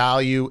 there's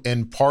value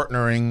in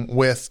partnering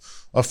with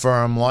a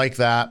firm like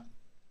that,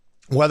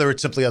 whether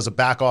it's simply as a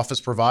back office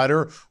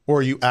provider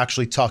or you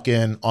actually tuck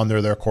in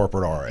under their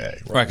corporate RIA.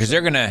 Right, because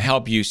they're going to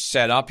help you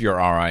set up your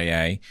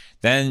RIA.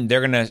 Then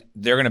they're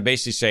going to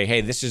basically say,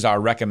 hey, this is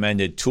our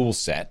recommended tool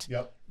set.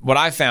 Yep. What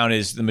I found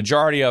is the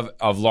majority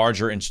of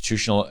larger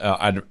institutional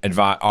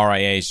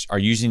RIAs are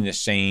using the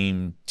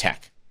same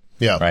tech.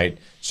 Yeah. Right.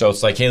 So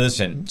it's like, hey,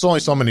 listen. It's only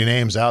so many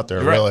names out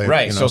there, really.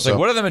 Right. So it's like,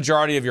 what are the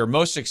majority of your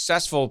most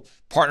successful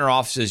partner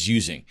offices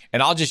using?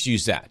 And I'll just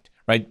use that.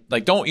 Right.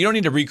 Like, you don't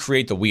need to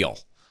recreate the wheel.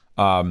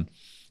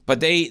 But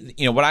they,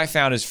 what I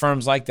found is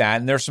firms like that,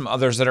 and there's some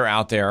others that are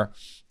out there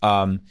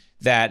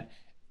that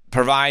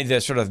provide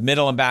the sort of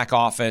middle and back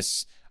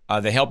office.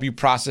 They help you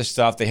process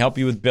stuff. They help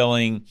you with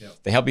billing. Yep.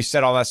 They help you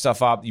set all that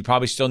stuff up. You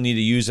probably still need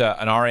to use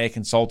an RIA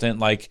consultant,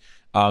 like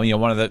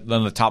one of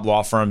the top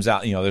law firms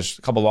out. There's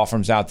a couple law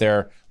firms out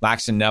there,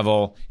 Laxton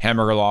Neville,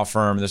 Hamburger Law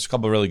Firm. There's a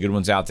couple of really good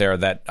ones out there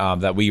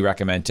that we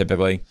recommend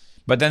typically.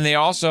 But then they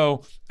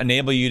also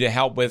enable you to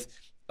help with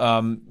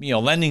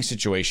lending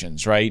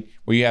situations, right?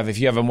 If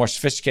you have a more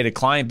sophisticated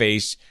client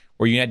base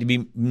where you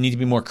need to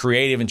be more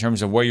creative in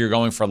terms of where you're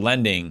going for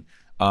lending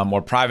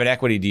or private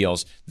equity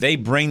deals, they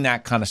bring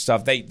that kind of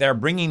stuff. They're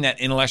bringing that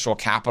intellectual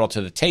capital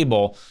to the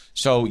table,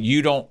 so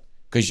you don't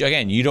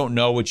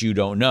know what you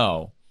don't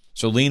know.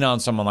 So lean on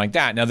someone like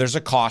that. Now there's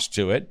a cost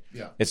to it.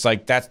 Yeah. It's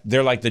like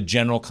they're like the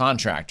general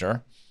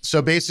contractor.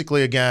 So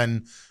basically,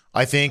 again,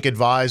 I think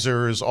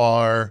advisors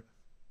are,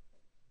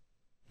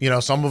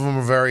 some of them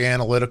are very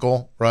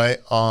analytical, right?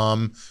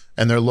 And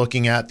and they're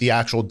looking at the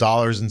actual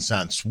dollars and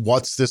cents.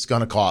 What's this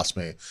going to cost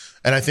me?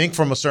 And I think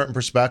from a certain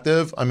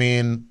perspective, I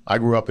mean, I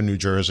grew up in New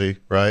Jersey,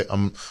 right?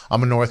 I'm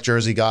a North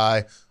Jersey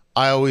guy.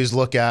 I always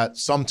look at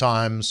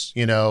sometimes,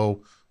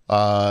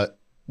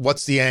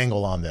 what's the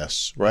angle on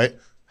this, right?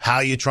 How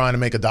are you trying to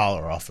make $1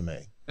 off of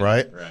me,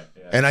 right? Right.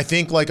 Yeah. And I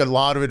think like a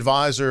lot of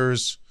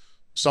advisors,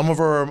 some of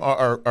them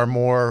are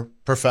more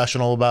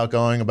professional about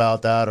going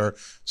about that, or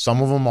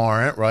some of them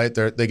aren't, right?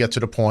 They get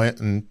to the point,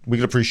 and we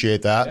can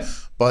appreciate that. Yeah.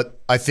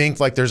 But I think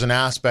like there's an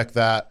aspect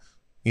that,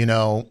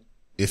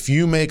 if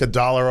you make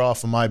 $1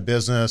 off of my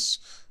business,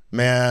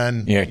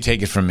 man. Yeah,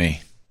 take it from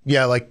me.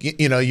 Yeah, like,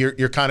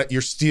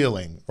 you're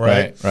stealing,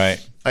 right?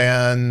 Right.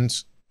 And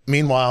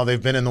meanwhile,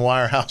 they've been in the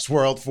wirehouse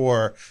world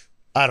for,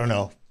 I don't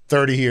know,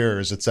 30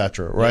 years, et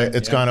cetera, right?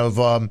 It's kind of,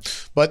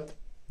 but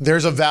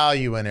there's a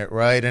value in it,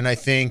 right? And I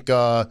think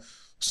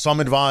some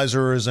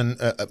advisors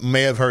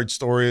may have heard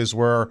stories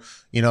where,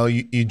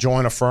 you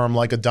join a firm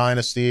like a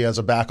Dynasty as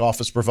a back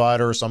office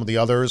provider or some of the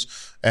others,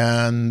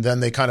 and then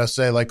they kind of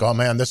say like, oh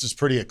man, this is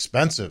pretty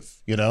expensive,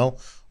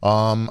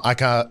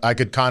 I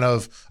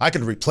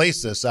could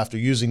replace this after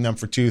using them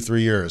for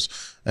 2-3 years.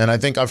 And I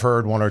think I've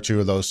heard 1 or 2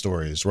 of those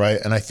stories, right?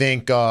 And I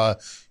think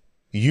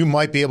you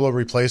might be able to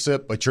replace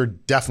it, but you're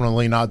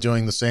definitely not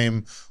doing the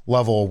same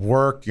level of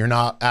work. You're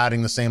not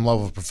adding the same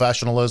level of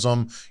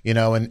professionalism,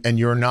 and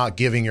you're not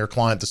giving your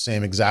client the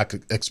same exact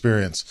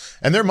experience.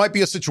 And there might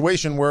be a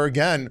situation where,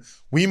 again,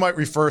 we might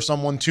refer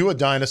someone to a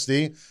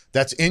Dynasty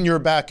that's in your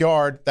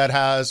backyard that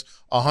has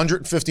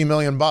 $150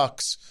 million,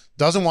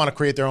 doesn't want to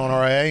create their own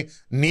RIA,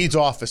 needs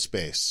office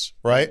space,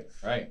 right?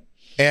 Right.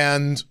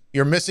 And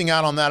you're missing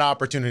out on that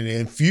opportunity.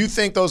 And if you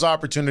think those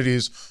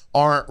opportunities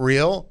aren't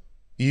real,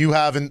 you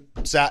haven't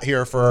sat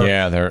here for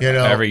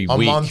every a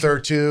week. month or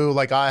 2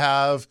 like I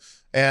have,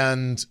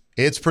 and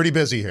it's pretty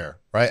busy here,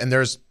 right? And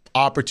there's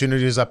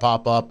opportunities that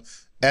pop up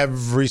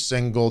every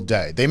single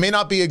day. They may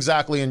not be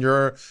exactly in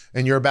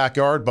your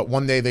backyard, but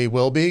one day they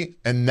will be,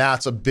 and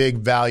that's a big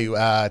value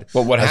add.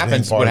 Well, what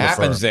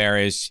happens there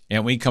is,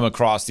 we come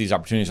across these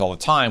opportunities all the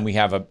time. We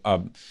have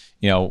a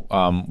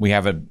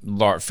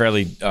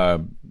fairly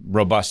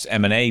robust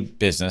M&A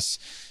business.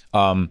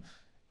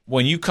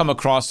 When you come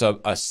across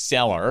a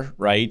seller,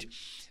 right,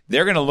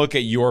 they're going to look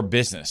at your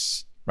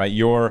business, right?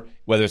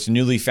 Whether it's a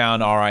newly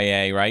found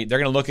RIA, right? They're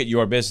going to look at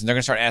your business. They're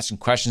going to start asking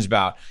questions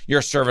about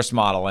your service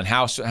model and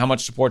how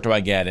much support do I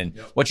get and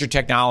what's your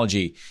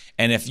technology.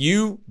 And if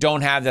you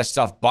don't have that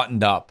stuff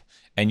buttoned up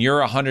and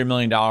you're $100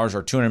 million or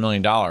 $200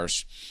 million,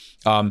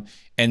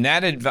 and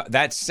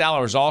that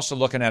seller is also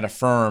looking at a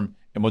firm,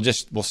 and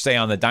we'll stay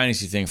on the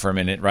Dynasty thing for a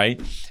minute,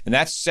 right? And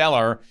that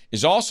seller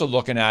is also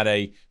looking at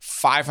a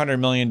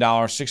 $500 million,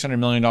 $600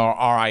 million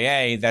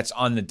RIA that's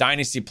on the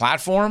Dynasty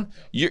platform.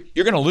 You're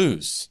going to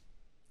lose,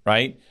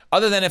 right?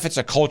 Other than if it's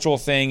a cultural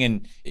thing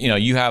and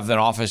you have an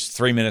office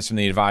 3 minutes from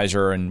the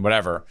advisor and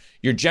whatever,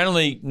 you're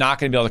generally not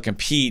going to be able to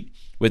compete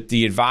with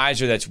the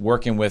advisor that's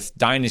working with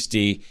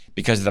Dynasty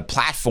because of the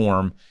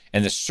platform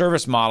and the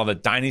service model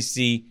that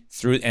Dynasty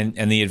through and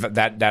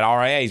that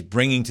RIA is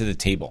bringing to the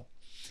table.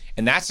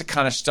 And that's the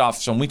kind of stuff.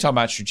 So when we talk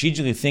about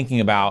strategically thinking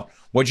about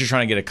what you're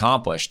trying to get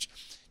accomplished,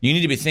 you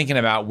need to be thinking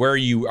about where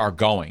you are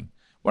going.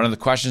 One of the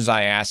questions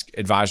I ask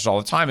advisors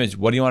all the time is,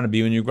 what do you want to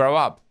be when you grow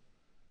up,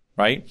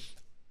 right?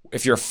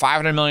 If you're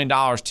 $500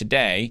 million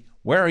today,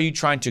 where are you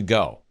trying to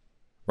go,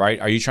 right?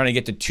 Are you trying to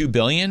get to $2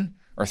 billion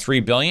or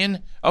 $3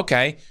 billion?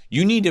 Okay,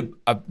 you need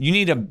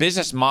a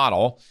business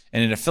model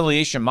and an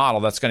affiliation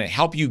model that's going to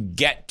help you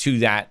get to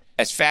that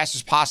as fast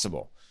as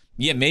possible.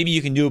 Yeah, maybe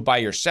you can do it by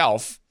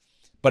yourself,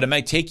 but it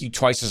might take you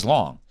twice as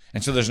long.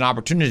 And so there's an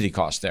opportunity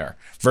cost there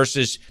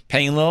versus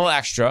paying a little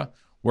extra,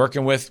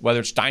 working with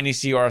whether it's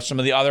Dynasty or some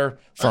of the other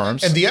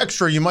firms. And the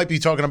extra, you might be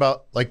talking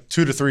about like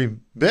 2 to 3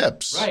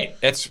 bips. Right.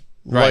 That's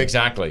right.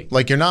 Exactly.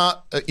 Like you're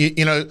not,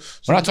 we're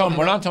not talking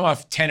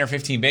about 10 or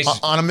 15 basis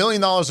on $1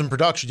 million in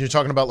production. You're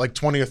talking about like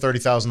 $20,000 or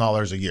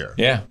 $30,000 a year.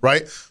 Yeah.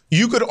 Right.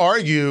 You could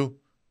argue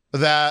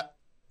that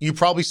you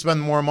probably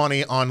spend more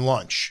money on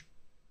lunch.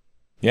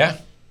 Yeah.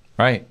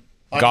 Right.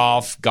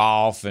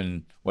 Golf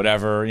and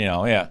whatever,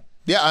 yeah.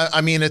 Yeah,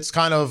 I mean, it's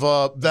kind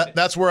of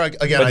that's where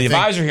But the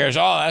advisor here is,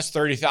 that's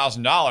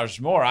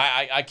 $30,000 more.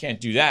 I can't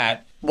do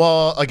that.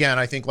 Well, again,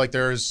 I think like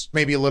there's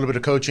maybe a little bit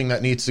of coaching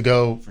that needs to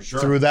go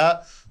through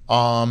that.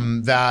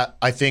 That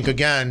I think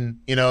again,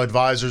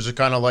 advisors are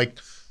kind of like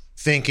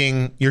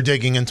thinking you're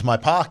digging into my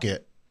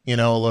pocket, a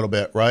little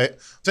bit, right?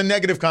 It's a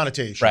negative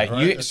connotation,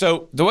 right?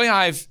 So the way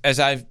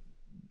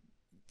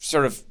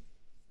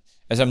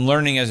as I'm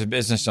learning as a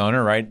business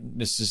owner, right?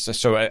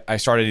 I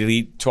started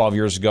Elite 12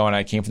 years ago, and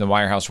I came from the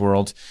wirehouse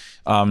world.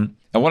 And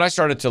what I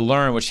started to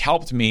learn, which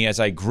helped me as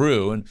I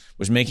grew and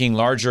was making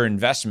larger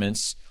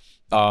investments,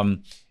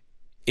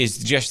 is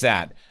just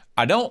that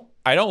I don't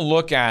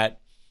look at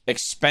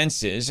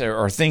expenses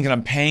or things that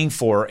I'm paying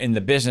for in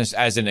the business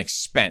as an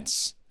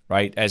expense,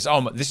 right? As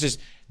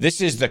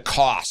this is the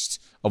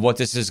cost of what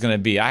this is going to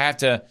be. I have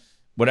to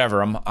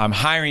whatever. I'm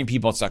hiring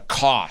people. It's a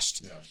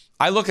cost. Yeah.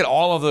 I look at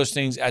all of those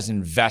things as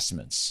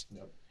investments.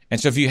 Yep. And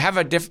so if you have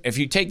if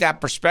you take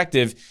that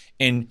perspective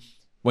in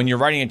when you're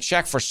writing a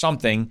check for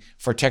something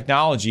for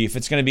technology, if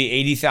it's going to be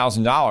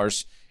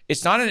 $80,000,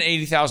 it's not an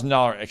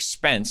 $80,000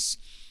 expense.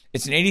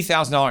 It's an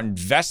 $80,000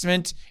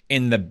 investment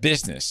in the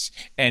business.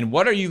 And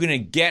what are you going to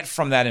get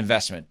from that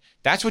investment?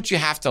 That's what you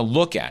have to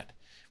look at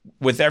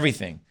with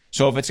everything.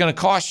 So if it's going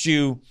to cost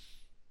you,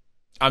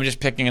 I'm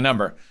just picking a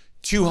number,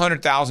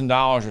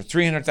 $200,000 or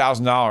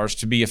 $300,000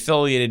 to be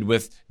affiliated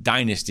with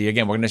Dynasty.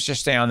 Again, we're going to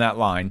just stay on that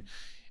line.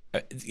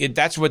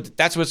 That's what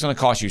it's going to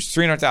cost you. It's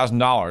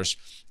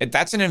 $300,000.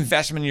 That's an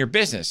investment in your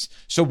business.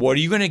 So what are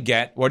you going to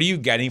get? What are you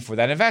getting for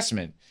that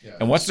investment? Yeah.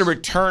 And what's the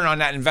return on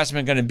that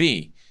investment going to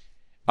be?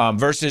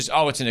 Versus,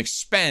 it's an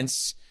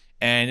expense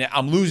and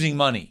I'm losing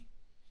money.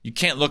 You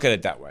can't look at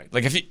it that way.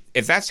 Like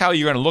if that's how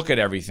you're going to look at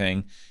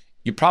everything,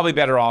 you're probably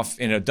better off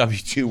in a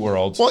W-2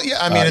 world. Well, yeah,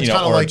 I mean, it's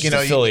kind of like,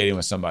 affiliating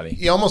with somebody.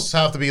 You almost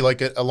have to be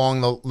like along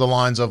the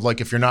lines of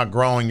like, if you're not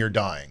growing, you're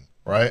dying,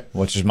 right?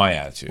 Which is my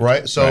attitude.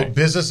 Right. So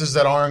businesses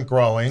that aren't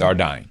growing are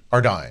dying,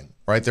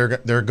 right?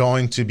 They're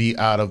going to be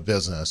out of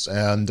business.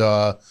 And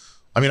I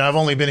mean, I've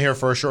only been here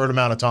for a short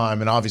amount of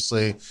time. And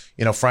obviously,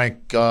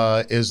 Frank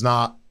is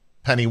not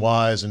penny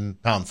wise and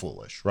pound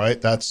foolish,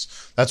 right?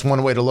 That's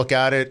one way to look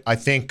at it. I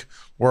think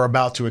we're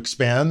about to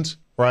expand,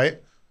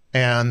 right?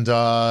 And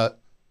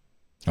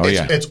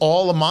it's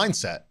all a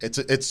mindset.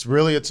 It's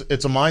really a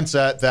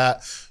mindset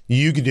that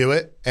you can do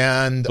it,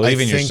 and believe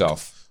in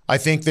yourself. I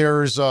think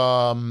there's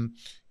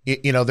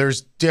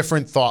there's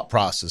different thought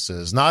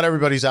processes. Not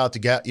everybody's out to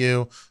get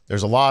you.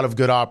 There's a lot of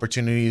good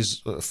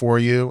opportunities for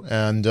you,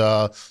 and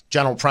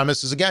general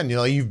premise is, again,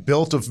 you've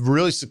built a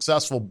really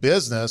successful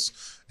business.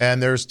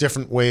 And there's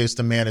different ways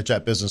to manage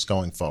that business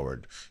going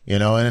forward,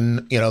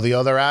 and, the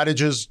other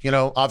adage is,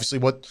 obviously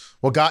what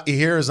got you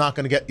here is not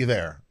going to get you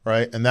there.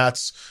 Right. And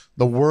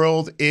the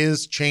world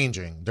is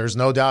changing. There's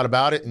no doubt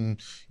about it. And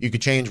you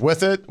could change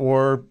with it,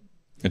 or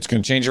it's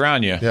going to change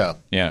around you. Yeah.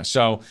 Yeah.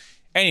 So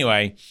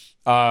anyway,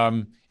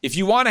 if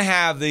you want to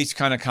have these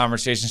kind of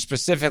conversations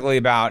specifically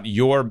about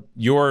your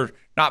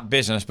not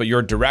business, but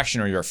your direction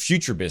or your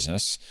future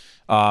business,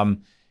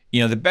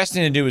 the best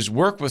thing to do is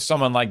work with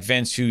someone like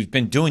Vince, who's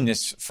been doing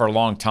this for a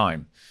long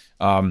time.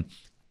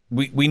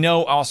 We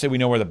know, I'll say we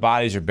know where the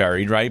bodies are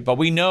buried, right? But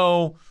we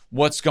know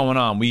what's going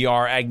on. We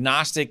are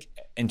agnostic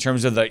in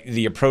terms of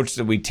the approach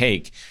that we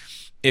take.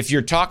 If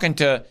you're talking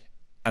to,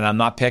 and I'm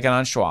not picking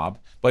on Schwab,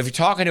 but if you're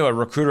talking to a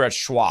recruiter at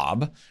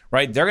Schwab,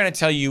 right, they're going to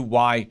tell you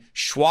why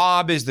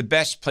Schwab is the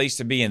best place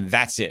to be, and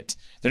that's it.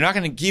 They're not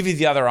going to give you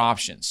the other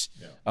options.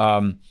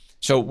 Yeah.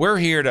 So we're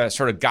here to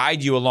sort of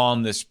guide you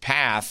along this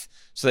path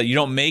so that you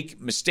don't make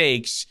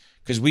mistakes,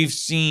 because we've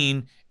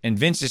seen, and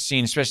Vince has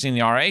seen, especially in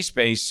the RIA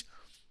space,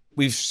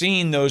 we've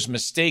seen those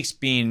mistakes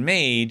being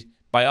made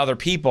by other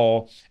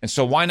people. And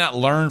so why not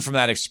learn from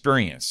that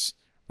experience,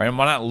 right?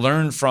 Why not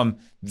learn from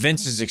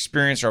Vince's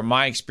experience or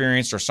my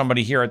experience or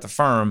somebody here at the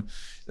firm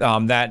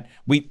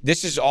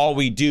this is all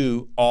we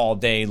do all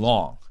day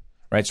long,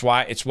 right?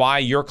 It's why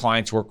your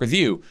clients work with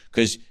you,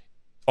 because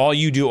all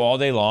you do all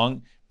day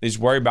long is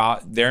worry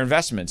about their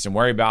investments and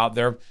worry about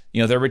their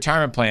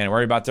retirement plan, and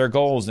worry about their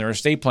goals and their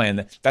estate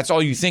plan. That's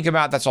all you think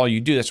about. That's all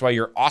you do. That's why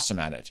you're awesome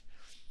at it.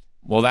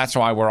 Well, that's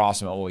why we're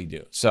awesome at what we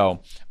do.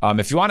 So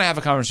if you want to have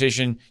a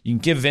conversation, you can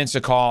give Vince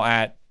a call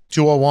at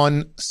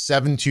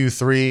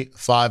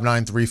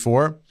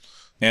 201-723-5934.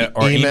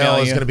 Or email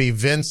is going to be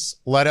Vince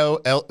Leto,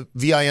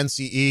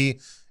 VinceLeto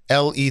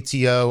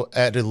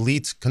at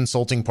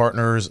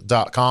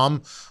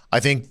eliteconsultingpartners.com. I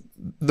think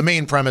the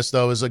main premise,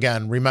 though, is,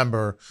 again,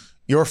 remember,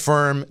 your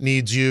firm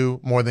needs you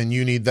more than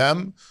you need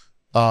them.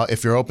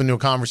 If you're open to a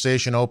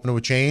conversation, open to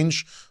a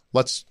change,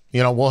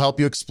 we'll help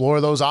you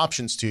explore those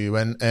options to you.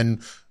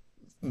 And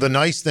the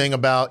nice thing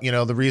about,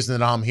 the reason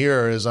that I'm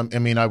here is,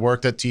 I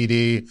worked at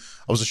TD.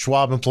 I was a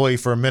Schwab employee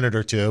for a minute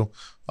or two.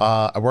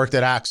 I worked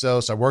at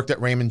Axos. I worked at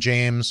Raymond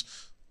James.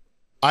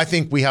 I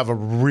think we have a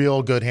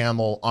real good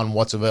handle on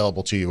what's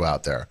available to you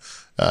out there.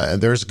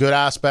 And there's good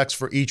aspects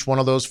for each one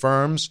of those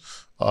firms.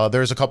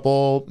 There's a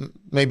couple,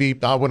 maybe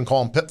I wouldn't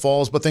call them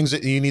pitfalls, but things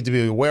that you need to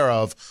be aware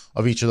of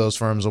each of those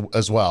firms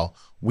as well.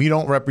 We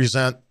don't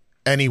represent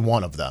any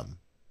one of them,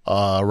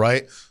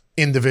 right?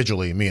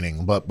 Individually,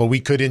 meaning, but we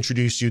could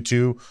introduce you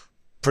to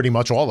pretty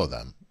much all of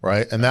them,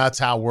 right? And that's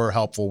how we're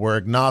helpful. We're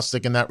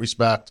agnostic in that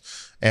respect.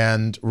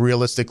 And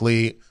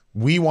realistically,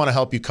 we want to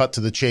help you cut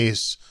to the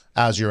chase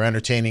as you're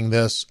entertaining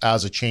this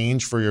as a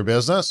change for your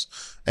business.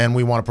 And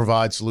we want to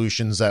provide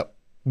solutions that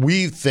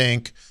we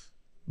think,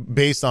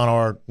 based on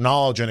our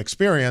knowledge and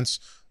experience,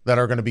 that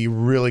are going to be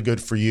really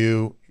good for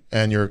you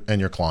and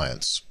your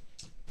clients.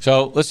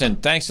 So listen,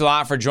 thanks a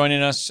lot for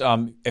joining us.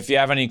 If you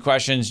have any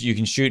questions, you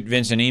can shoot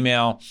Vince an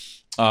email.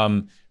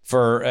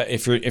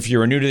 If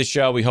you're new to the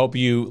show, we hope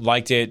you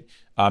liked it.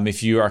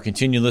 If you are a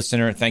continued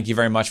listener, thank you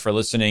very much for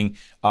listening.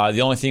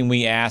 The only thing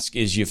we ask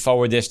is you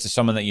forward this to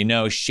someone that you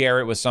know,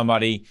 share it with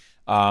somebody.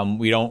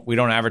 We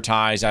don't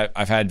advertise.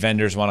 I've had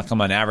vendors want to come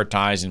on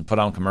advertise and put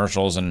on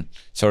commercials, and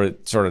sort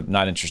of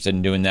not interested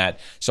in doing that.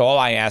 So all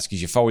I ask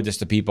is you forward this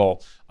to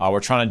people.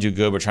 We're trying to do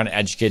good. We're trying to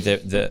educate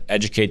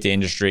the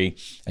industry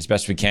as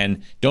best we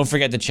can. Don't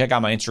forget to check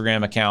out my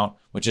Instagram account,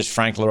 which is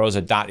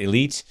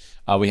franklarosa.elite.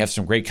 We have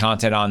some great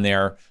content on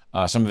there.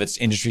 Some of it's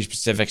industry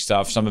specific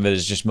stuff. Some of it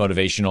is just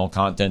motivational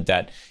content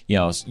that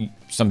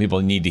some people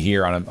need to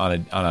hear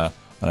on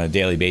a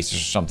daily basis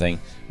or something.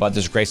 But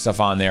there's great stuff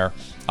on there.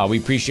 We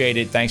appreciate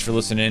it. Thanks for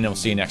listening, and we'll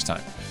see you next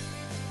time.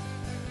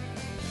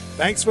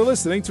 Thanks for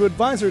listening to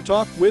Advisor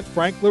Talk with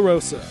Frank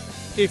LaRosa.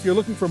 If you're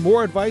looking for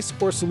more advice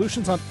or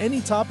solutions on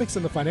any topics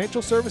in the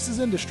financial services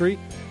industry,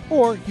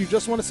 or you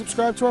just want to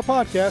subscribe to our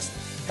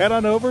podcast, head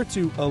on over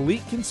to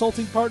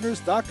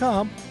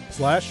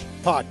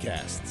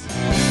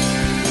eliteconsultingpartners.com/podcasts.